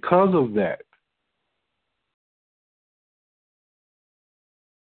 because of that,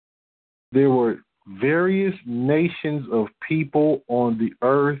 there were various nations of people on the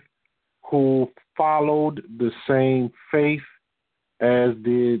earth who followed the same faith as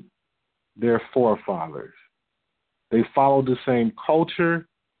did their forefathers. They followed the same culture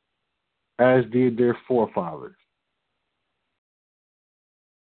as did their forefathers.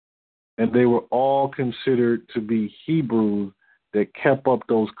 And they were all considered to be Hebrews that kept up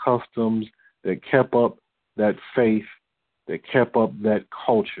those customs, that kept up that faith, that kept up that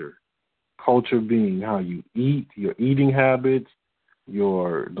culture. Culture being how you eat, your eating habits,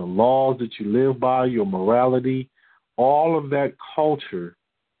 the laws that you live by, your morality, all of that culture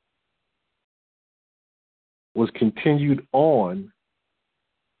was continued on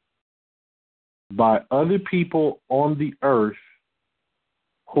by other people on the earth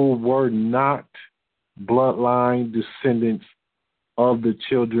who were not bloodline descendants of the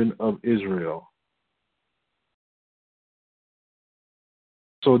children of Israel.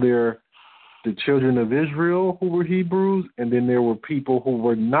 So there the children of Israel who were Hebrews, and then there were people who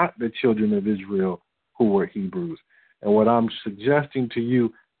were not the children of Israel who were Hebrews. And what I'm suggesting to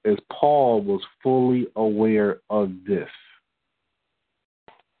you is Paul was fully aware of this.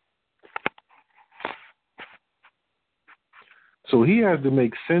 So he has to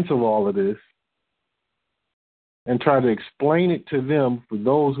make sense of all of this and try to explain it to them, for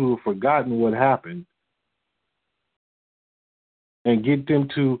those who have forgotten what happened, and get them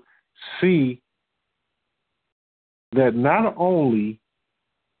to see that not only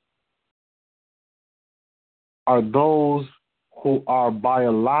are those who are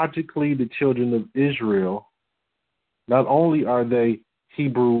biologically the children of Israel, not only are they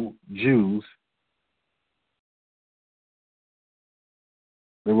Hebrew Jews,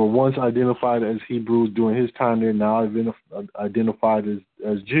 they were once identified as Hebrews during his time. They're now identified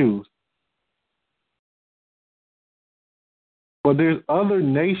as Jews. But there's other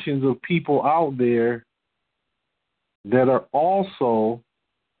nations of people out there that are also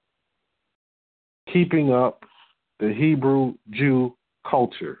keeping up the Hebrew Jew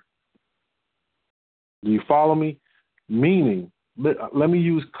culture. Do you follow me? Meaning, let me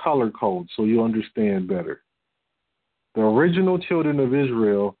use color code so you'll understand better. The original children of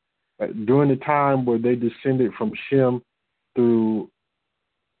Israel, during the time where they descended from Shem through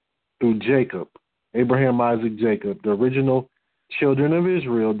Jacob, Abraham, Isaac, Jacob, the original children of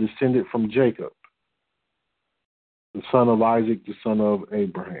Israel descended from Jacob, the son of Isaac, the son of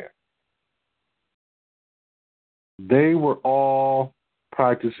Abraham. They were all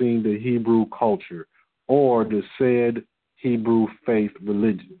practicing the Hebrew culture, or the said Hebrew faith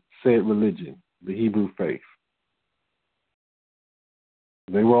religion, the Hebrew faith.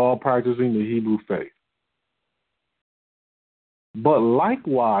 They were all practicing the Hebrew faith. But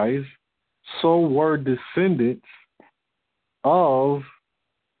likewise, so were descendants of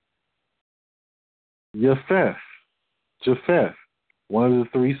Japheth, one of the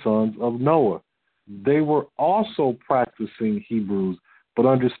three sons of Noah. They were also practicing Hebrews, but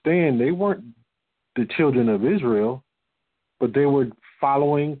understand they weren't the children of Israel, but they were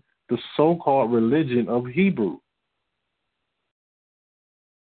following the so-called religion of Hebrew.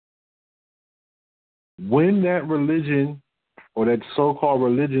 When that religion, or that so-called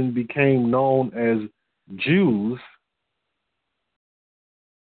religion, became known as Jews,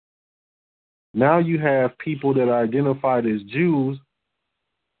 now you have people that are identified as Jews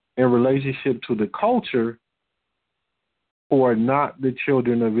in relationship to the culture who are not the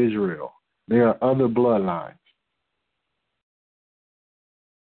children of Israel. There are other bloodlines.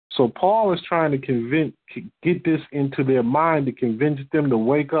 So Paul is trying to get this into their mind, to convince them to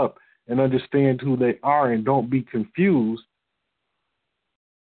wake up and understand who they are and don't be confused,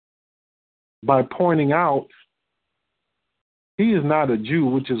 by pointing out he is not a Jew,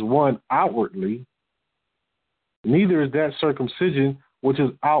 which is one outwardly. Neither is that circumcision, which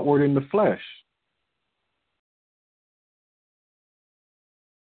is outward in the flesh.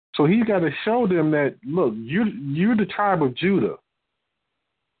 So he's got to show them that, look, you're the tribe of Judah.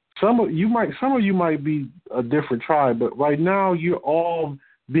 Some of you might be a different tribe, but right now you're all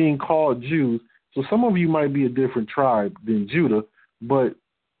being called Jews. So some of you might be a different tribe than Judah, but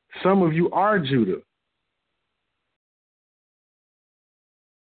some of you are Judah.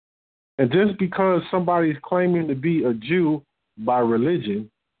 And just because somebody's claiming to be a Jew by religion,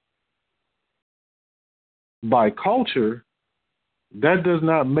 by culture, that does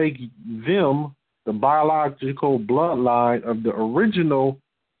not make them the biological bloodline of the original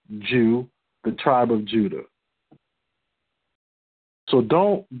Jew, the tribe of Judah. So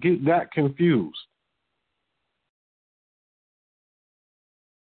don't get that confused.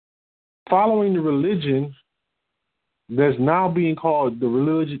 Following the religion that's now being called the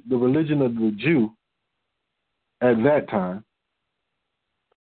religion of the Jew at that time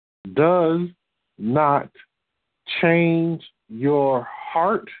does not change your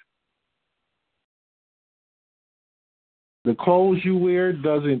heart. The clothes you wear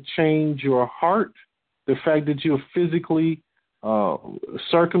doesn't change your heart. The fact that you're physically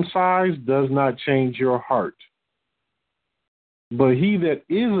circumcised does not change your heart. But he that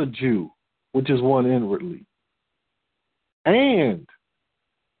is a Jew, which is one inwardly, And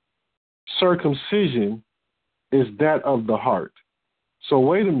circumcision is that of the heart. So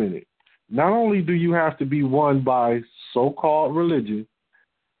wait a minute. Not only do you have to be one by so-called religion,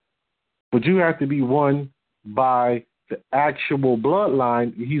 but you have to be one by the actual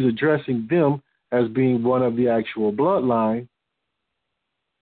bloodline. He's addressing them as being one of the actual bloodline.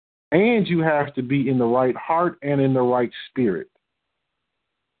 And you have to be in the right heart and in the right spirit.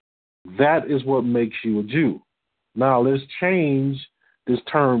 That is what makes you a Jew. Now let's change this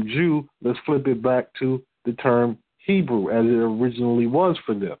term Jew. Let's flip it back to the term Hebrew as it originally was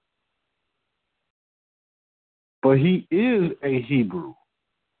for them. But he is a Hebrew,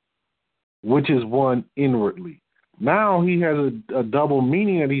 which is one inwardly. Now he has a double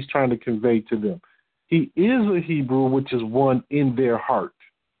meaning that he's trying to convey to them. He is a Hebrew, which is one in their heart,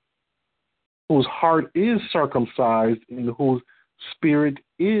 whose heart is circumcised and whose spirit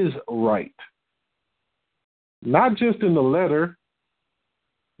is right. Not just in the letter,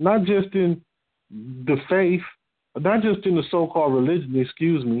 not just in the faith, not just in the so-called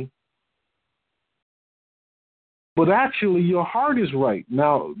religion, but actually your heart is right.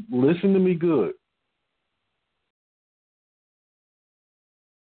 Now, listen to me good.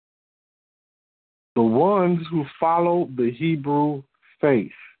 The ones who follow the Hebrew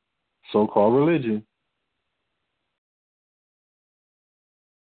faith, so-called religion,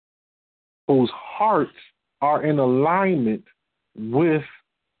 whose hearts are in alignment with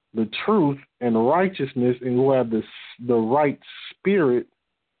the truth and righteousness and who have the right spirit,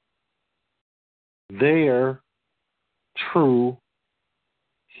 they're true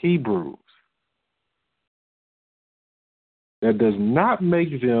Hebrews. That does not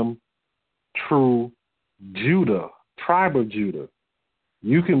make them true Judah, tribe of Judah.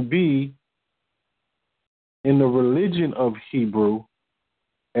 You can be in the religion of Hebrew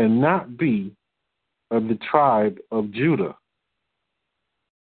and not be of the tribe of Judah.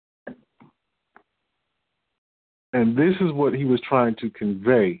 And this is what he was trying to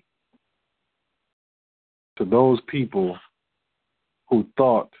convey to those people who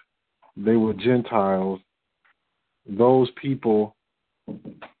thought they were Gentiles, those people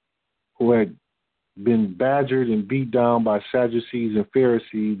who had been badgered and beat down by Sadducees and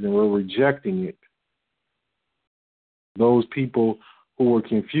Pharisees and were rejecting it. Those people who were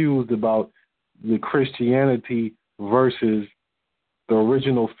confused about the Christianity versus the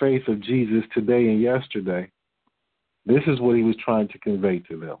original faith of Jesus today and yesterday. This is what he was trying to convey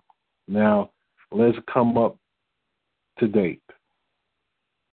to them. Now, let's come up to date.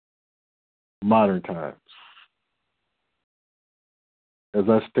 Modern times. As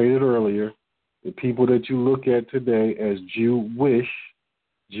I stated earlier, the people that you look at today as Jewish,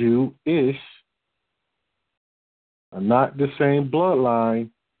 Jewish, are not the same bloodline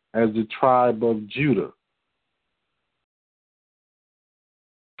as the tribe of Judah.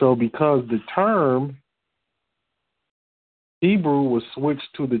 So because the term Hebrew was switched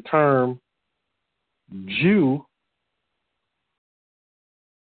to the term Jew,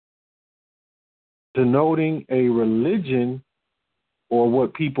 denoting a religion or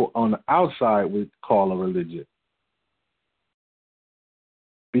what people on the outside would call a religion.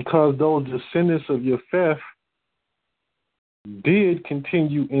 Because those descendants of Japheth did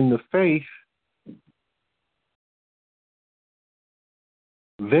continue in the faith,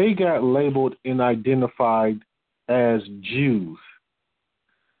 they got labeled and identified as Jews.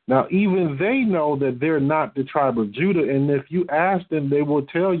 Now, even they know that they're not the tribe of Judah, and if you ask them, they will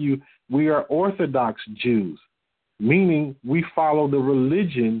tell you, we are Orthodox Jews, meaning we follow the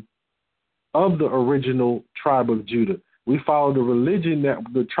religion of the original tribe of Judah. We follow the religion that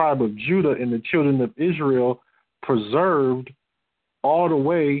the tribe of Judah and the children of Israel preserved all the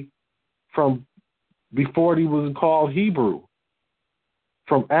way from before he was called Hebrew.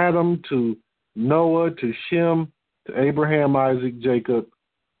 From Adam to Noah to Shem to Abraham, Isaac, Jacob,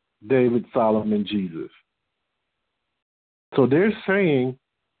 David, Solomon, Jesus. So they're saying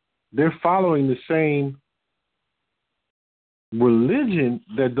they're following the same religion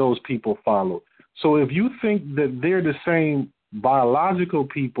that those people follow. So if you think that they're the same biological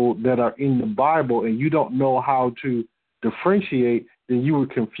people that are in the Bible and you don't know how to differentiate, then you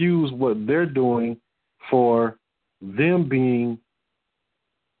would confuse what they're doing for them being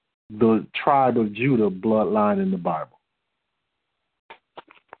the tribe of Judah bloodline in the Bible.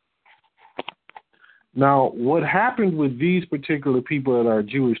 Now, what happened with these particular people that are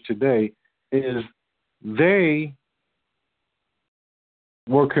Jewish today is they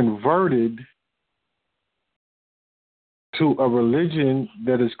were converted to a religion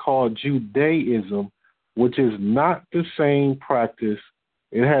that is called Judaism, which is not the same practice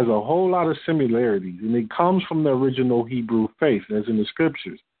It has a whole lot of similarities, and it comes from the original Hebrew faith, as in the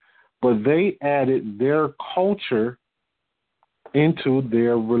scriptures. But they added their culture into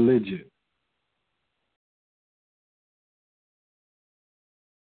their religion.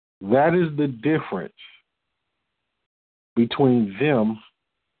 That is the difference between them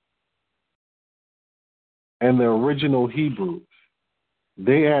and the original Hebrews.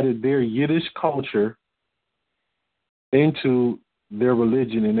 They added their Yiddish culture into their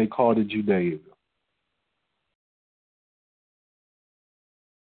religion, and they called it Judaism.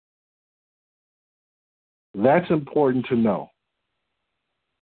 That's important to know.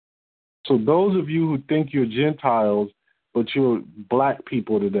 So those of you who think you're Gentiles, but you're black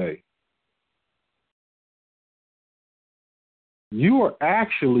people today, you are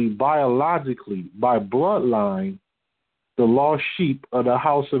actually biologically, by bloodline, the lost sheep of the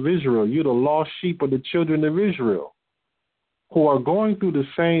house of Israel. You're the lost sheep of the children of Israel, who are going through the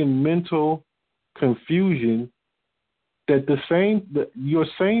same mental confusion that your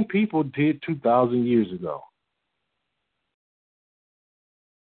same people did 2,000 years ago.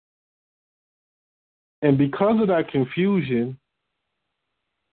 And because of that confusion,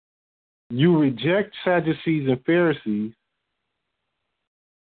 you reject Sadducees and Pharisees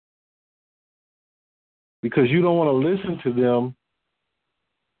because you don't want to listen to them.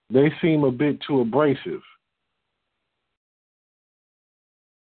 They seem a bit too abrasive.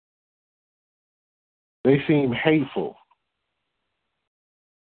 They seem hateful.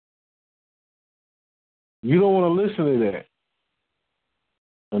 You don't want to listen to that.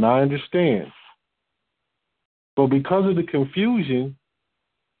 And I understand. But because of the confusion,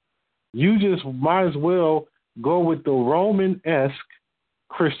 you just might as well go with the Roman-esque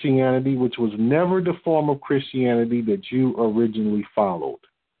Christianity, which was never the form of Christianity that you originally followed.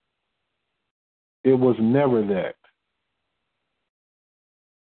 It was never that.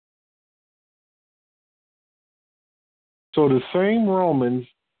 So the same Romans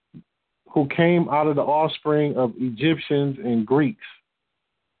who came out of the offspring of Egyptians and Greeks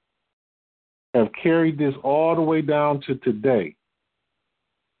have carried this all the way down to today.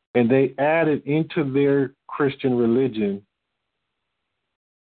 And they added into their Christian religion,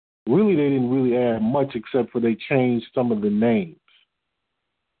 really they didn't really add much except for they changed some of the names.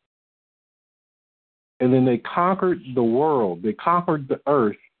 And then they conquered the world. They conquered the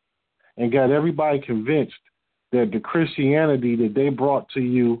earth and got everybody convinced that the Christianity that they brought to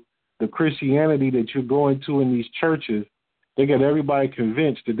you, the Christianity that you're going to in these churches, they got everybody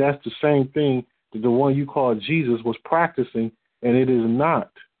convinced that that's the same thing that the one you call Jesus was practicing, and it is not.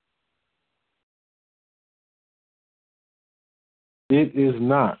 It is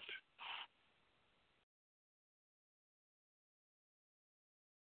not.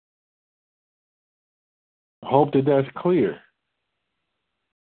 I hope that that's clear.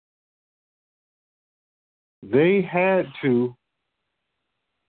 They had to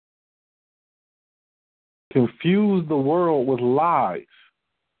confuse the world with lies.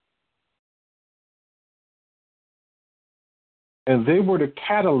 And they were the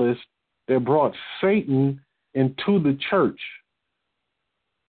catalyst that brought Satan into the church.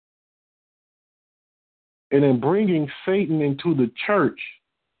 And in bringing Satan into the church,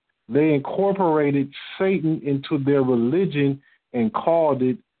 they incorporated Satan into their religion and called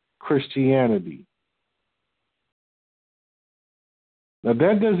it Christianity. Now,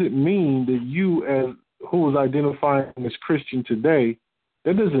 that doesn't mean that you, as who is identifying as Christian today,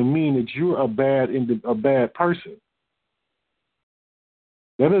 that doesn't mean that you're a bad person.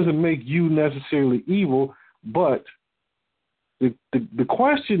 That doesn't make you necessarily evil, but the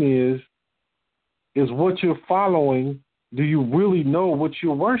question is what you're following, do you really know what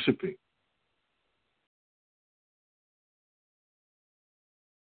you're worshiping?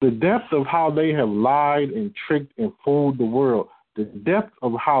 The depth of how they have lied and tricked and fooled the world, the depth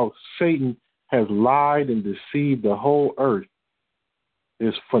of how Satan has lied and deceived the whole earth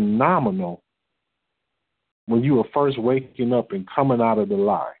is phenomenal when you are first waking up and coming out of the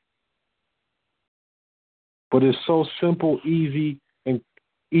lie. But it's so simple, easy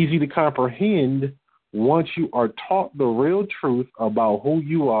to comprehend once you are taught the real truth about who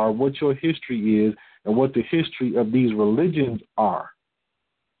you are, what your history is, and what the history of these religions are.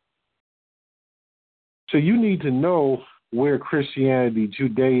 So you need to know where Christianity,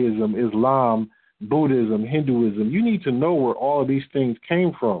 Judaism, Islam, Buddhism, Hinduism, you need to know where all of these things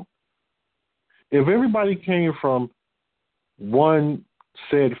came from. If everybody came from one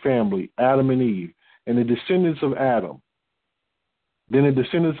said family, Adam and Eve, and the descendants of Adam, then the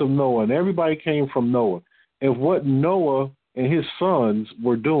descendants of Noah, and everybody came from Noah, if what Noah and his sons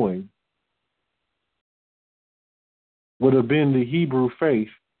were doing would have been the Hebrew faith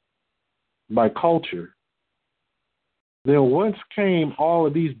by culture, then whence came all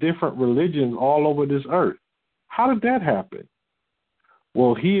of these different religions all over this earth? How did that happen?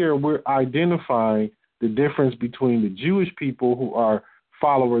 Well, here we're identifying the difference between the Jewish people who are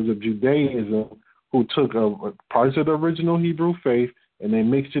followers of Judaism, who took parts of the original Hebrew faith and they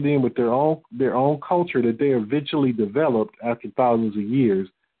mixed it in with their own culture that they eventually developed after thousands of years,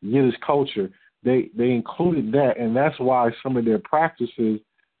 Yiddish culture. They included that, and that's why some of their practices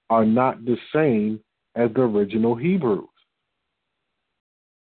are not the same as the original Hebrews.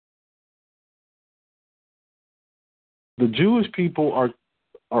 The Jewish people are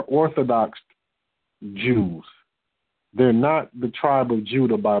Orthodox Jews. They're not the tribe of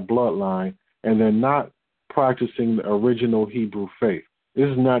Judah by bloodline, and they're not practicing the original Hebrew faith. This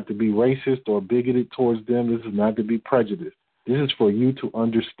is not to be racist or bigoted towards them. This is not to be prejudiced. This is for you to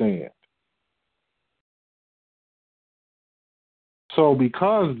understand. So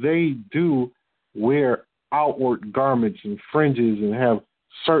because they do wear outward garments and fringes and have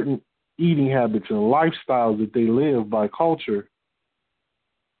certain eating habits and lifestyles that they live by culture,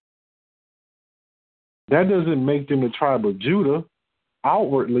 that doesn't make them the tribe of Judah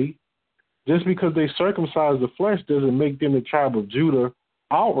outwardly. Just because they circumcise the flesh doesn't make them the tribe of Judah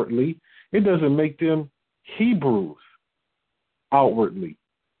outwardly. It doesn't make them Hebrews outwardly.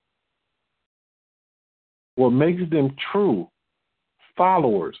 What makes them true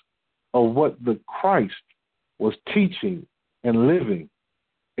followers of what the Christ was teaching and living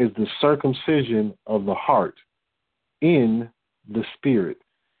is the circumcision of the heart in the spirit.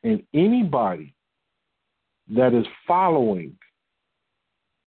 And anybody that is following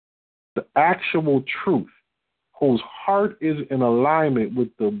the actual truth, whose heart is in alignment with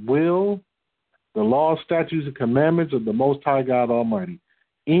the will, the law, statutes, and commandments of the Most High God Almighty,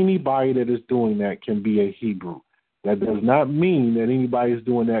 anybody that is doing that can be a Hebrew. That does not mean that anybody who's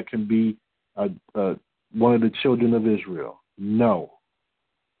doing that can be one of the children of Israel. No.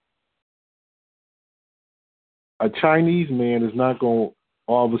 A Chinese man is not going to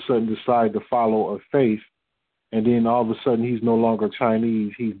all of a sudden decide to follow a faith and then all of a sudden he's no longer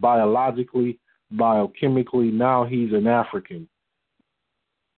Chinese. He's biologically, biochemically, now he's an African.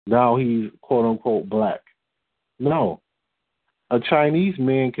 Now he's quote-unquote black. No. A Chinese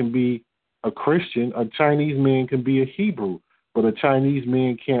man can be a Christian. A Chinese man can be a Hebrew. But a Chinese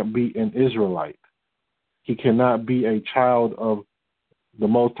man can't be an Israelite. He cannot be a child of the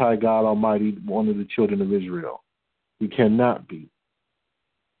Most High God Almighty, one of the children of Israel. He cannot be.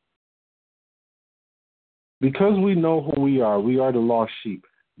 Because we know who we are the lost sheep.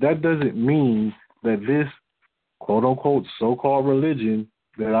 That doesn't mean that this quote-unquote so-called religion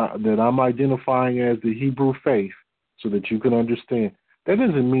that I'm identifying as the Hebrew faith, so that you can understand, that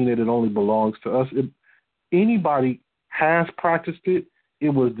doesn't mean that it only belongs to us. Anybody has practiced it. It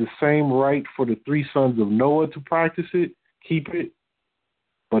was the same right for the 3 sons of Noah to practice it, keep it,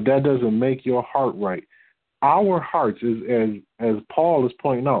 but that doesn't make your heart right. Our hearts, as Paul is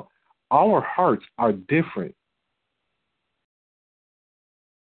pointing out, our hearts are different.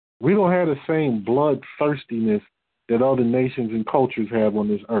 We don't have the same bloodthirstiness that other nations and cultures have on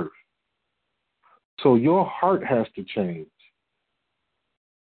this earth. So your heart has to change.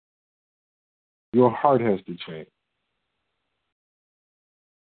 Your heart has to change.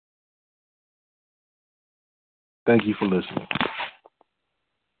 Thank you for listening.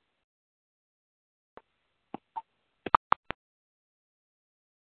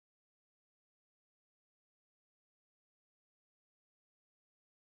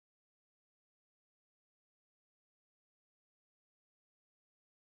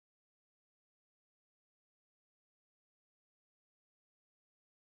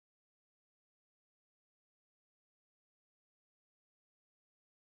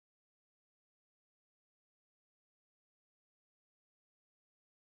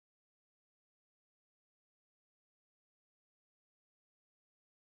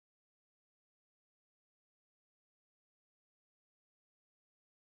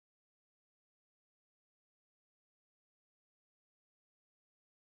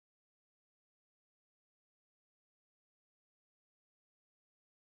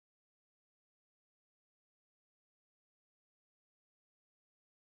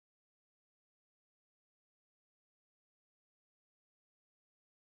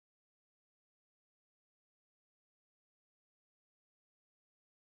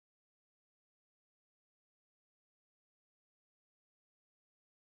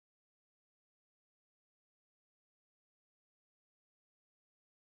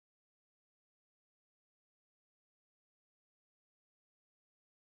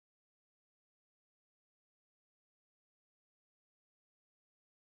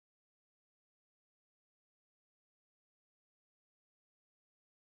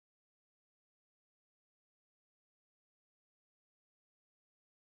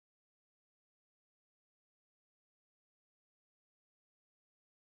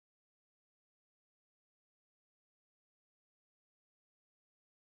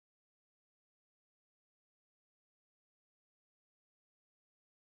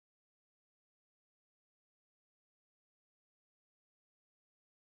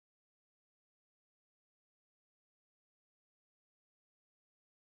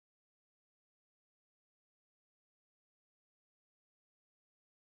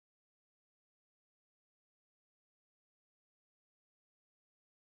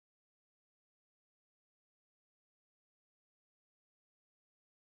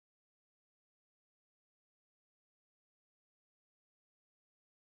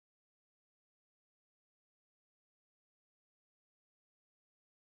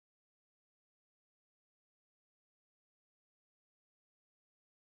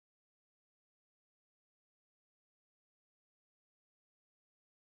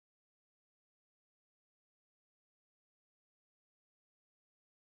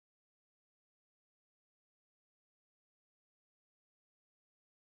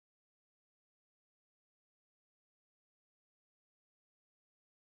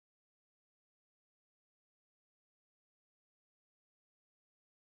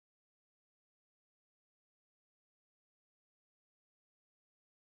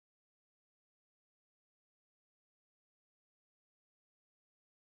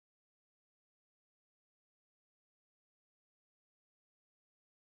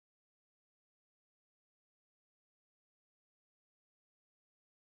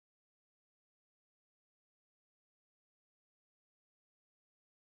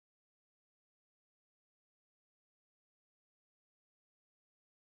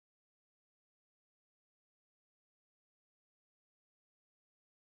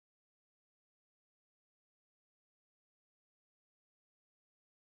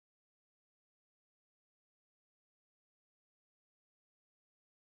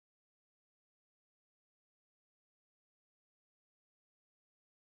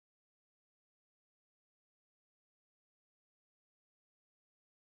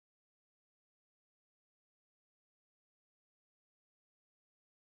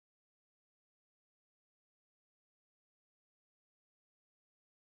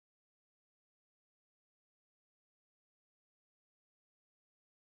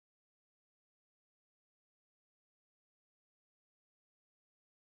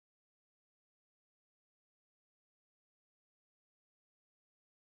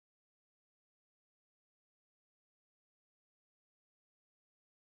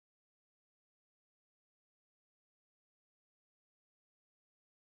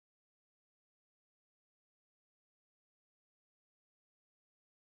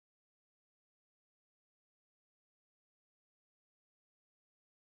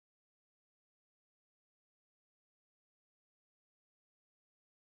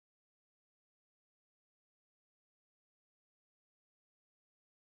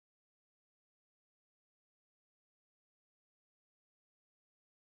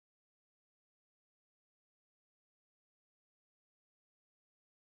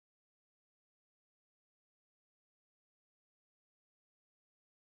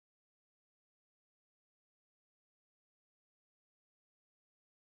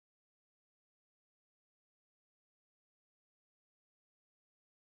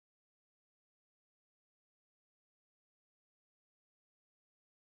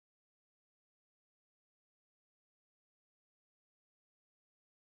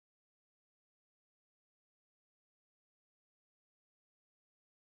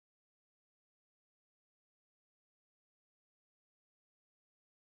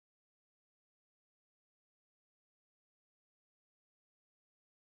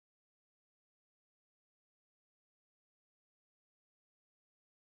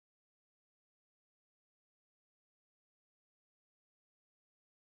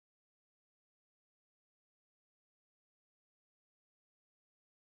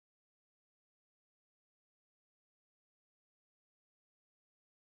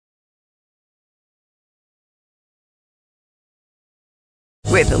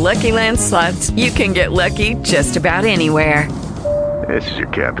 With the Lucky Land Slots, you can get lucky just about anywhere. This is your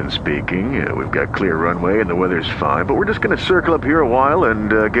captain speaking. We've got clear runway and the weather's fine, but we're just going to circle up here a while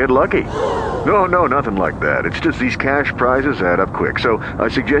and get lucky. No, nothing like that. It's just these cash prizes add up quick. So I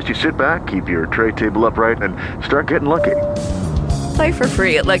suggest you sit back, keep your tray table upright, and start getting lucky. Play for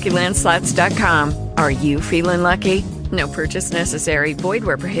free at LuckyLandSlots.com. Are you feeling lucky? No purchase necessary. Void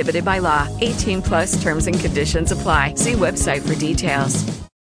where prohibited by law. 18+ terms and conditions apply. See website for details.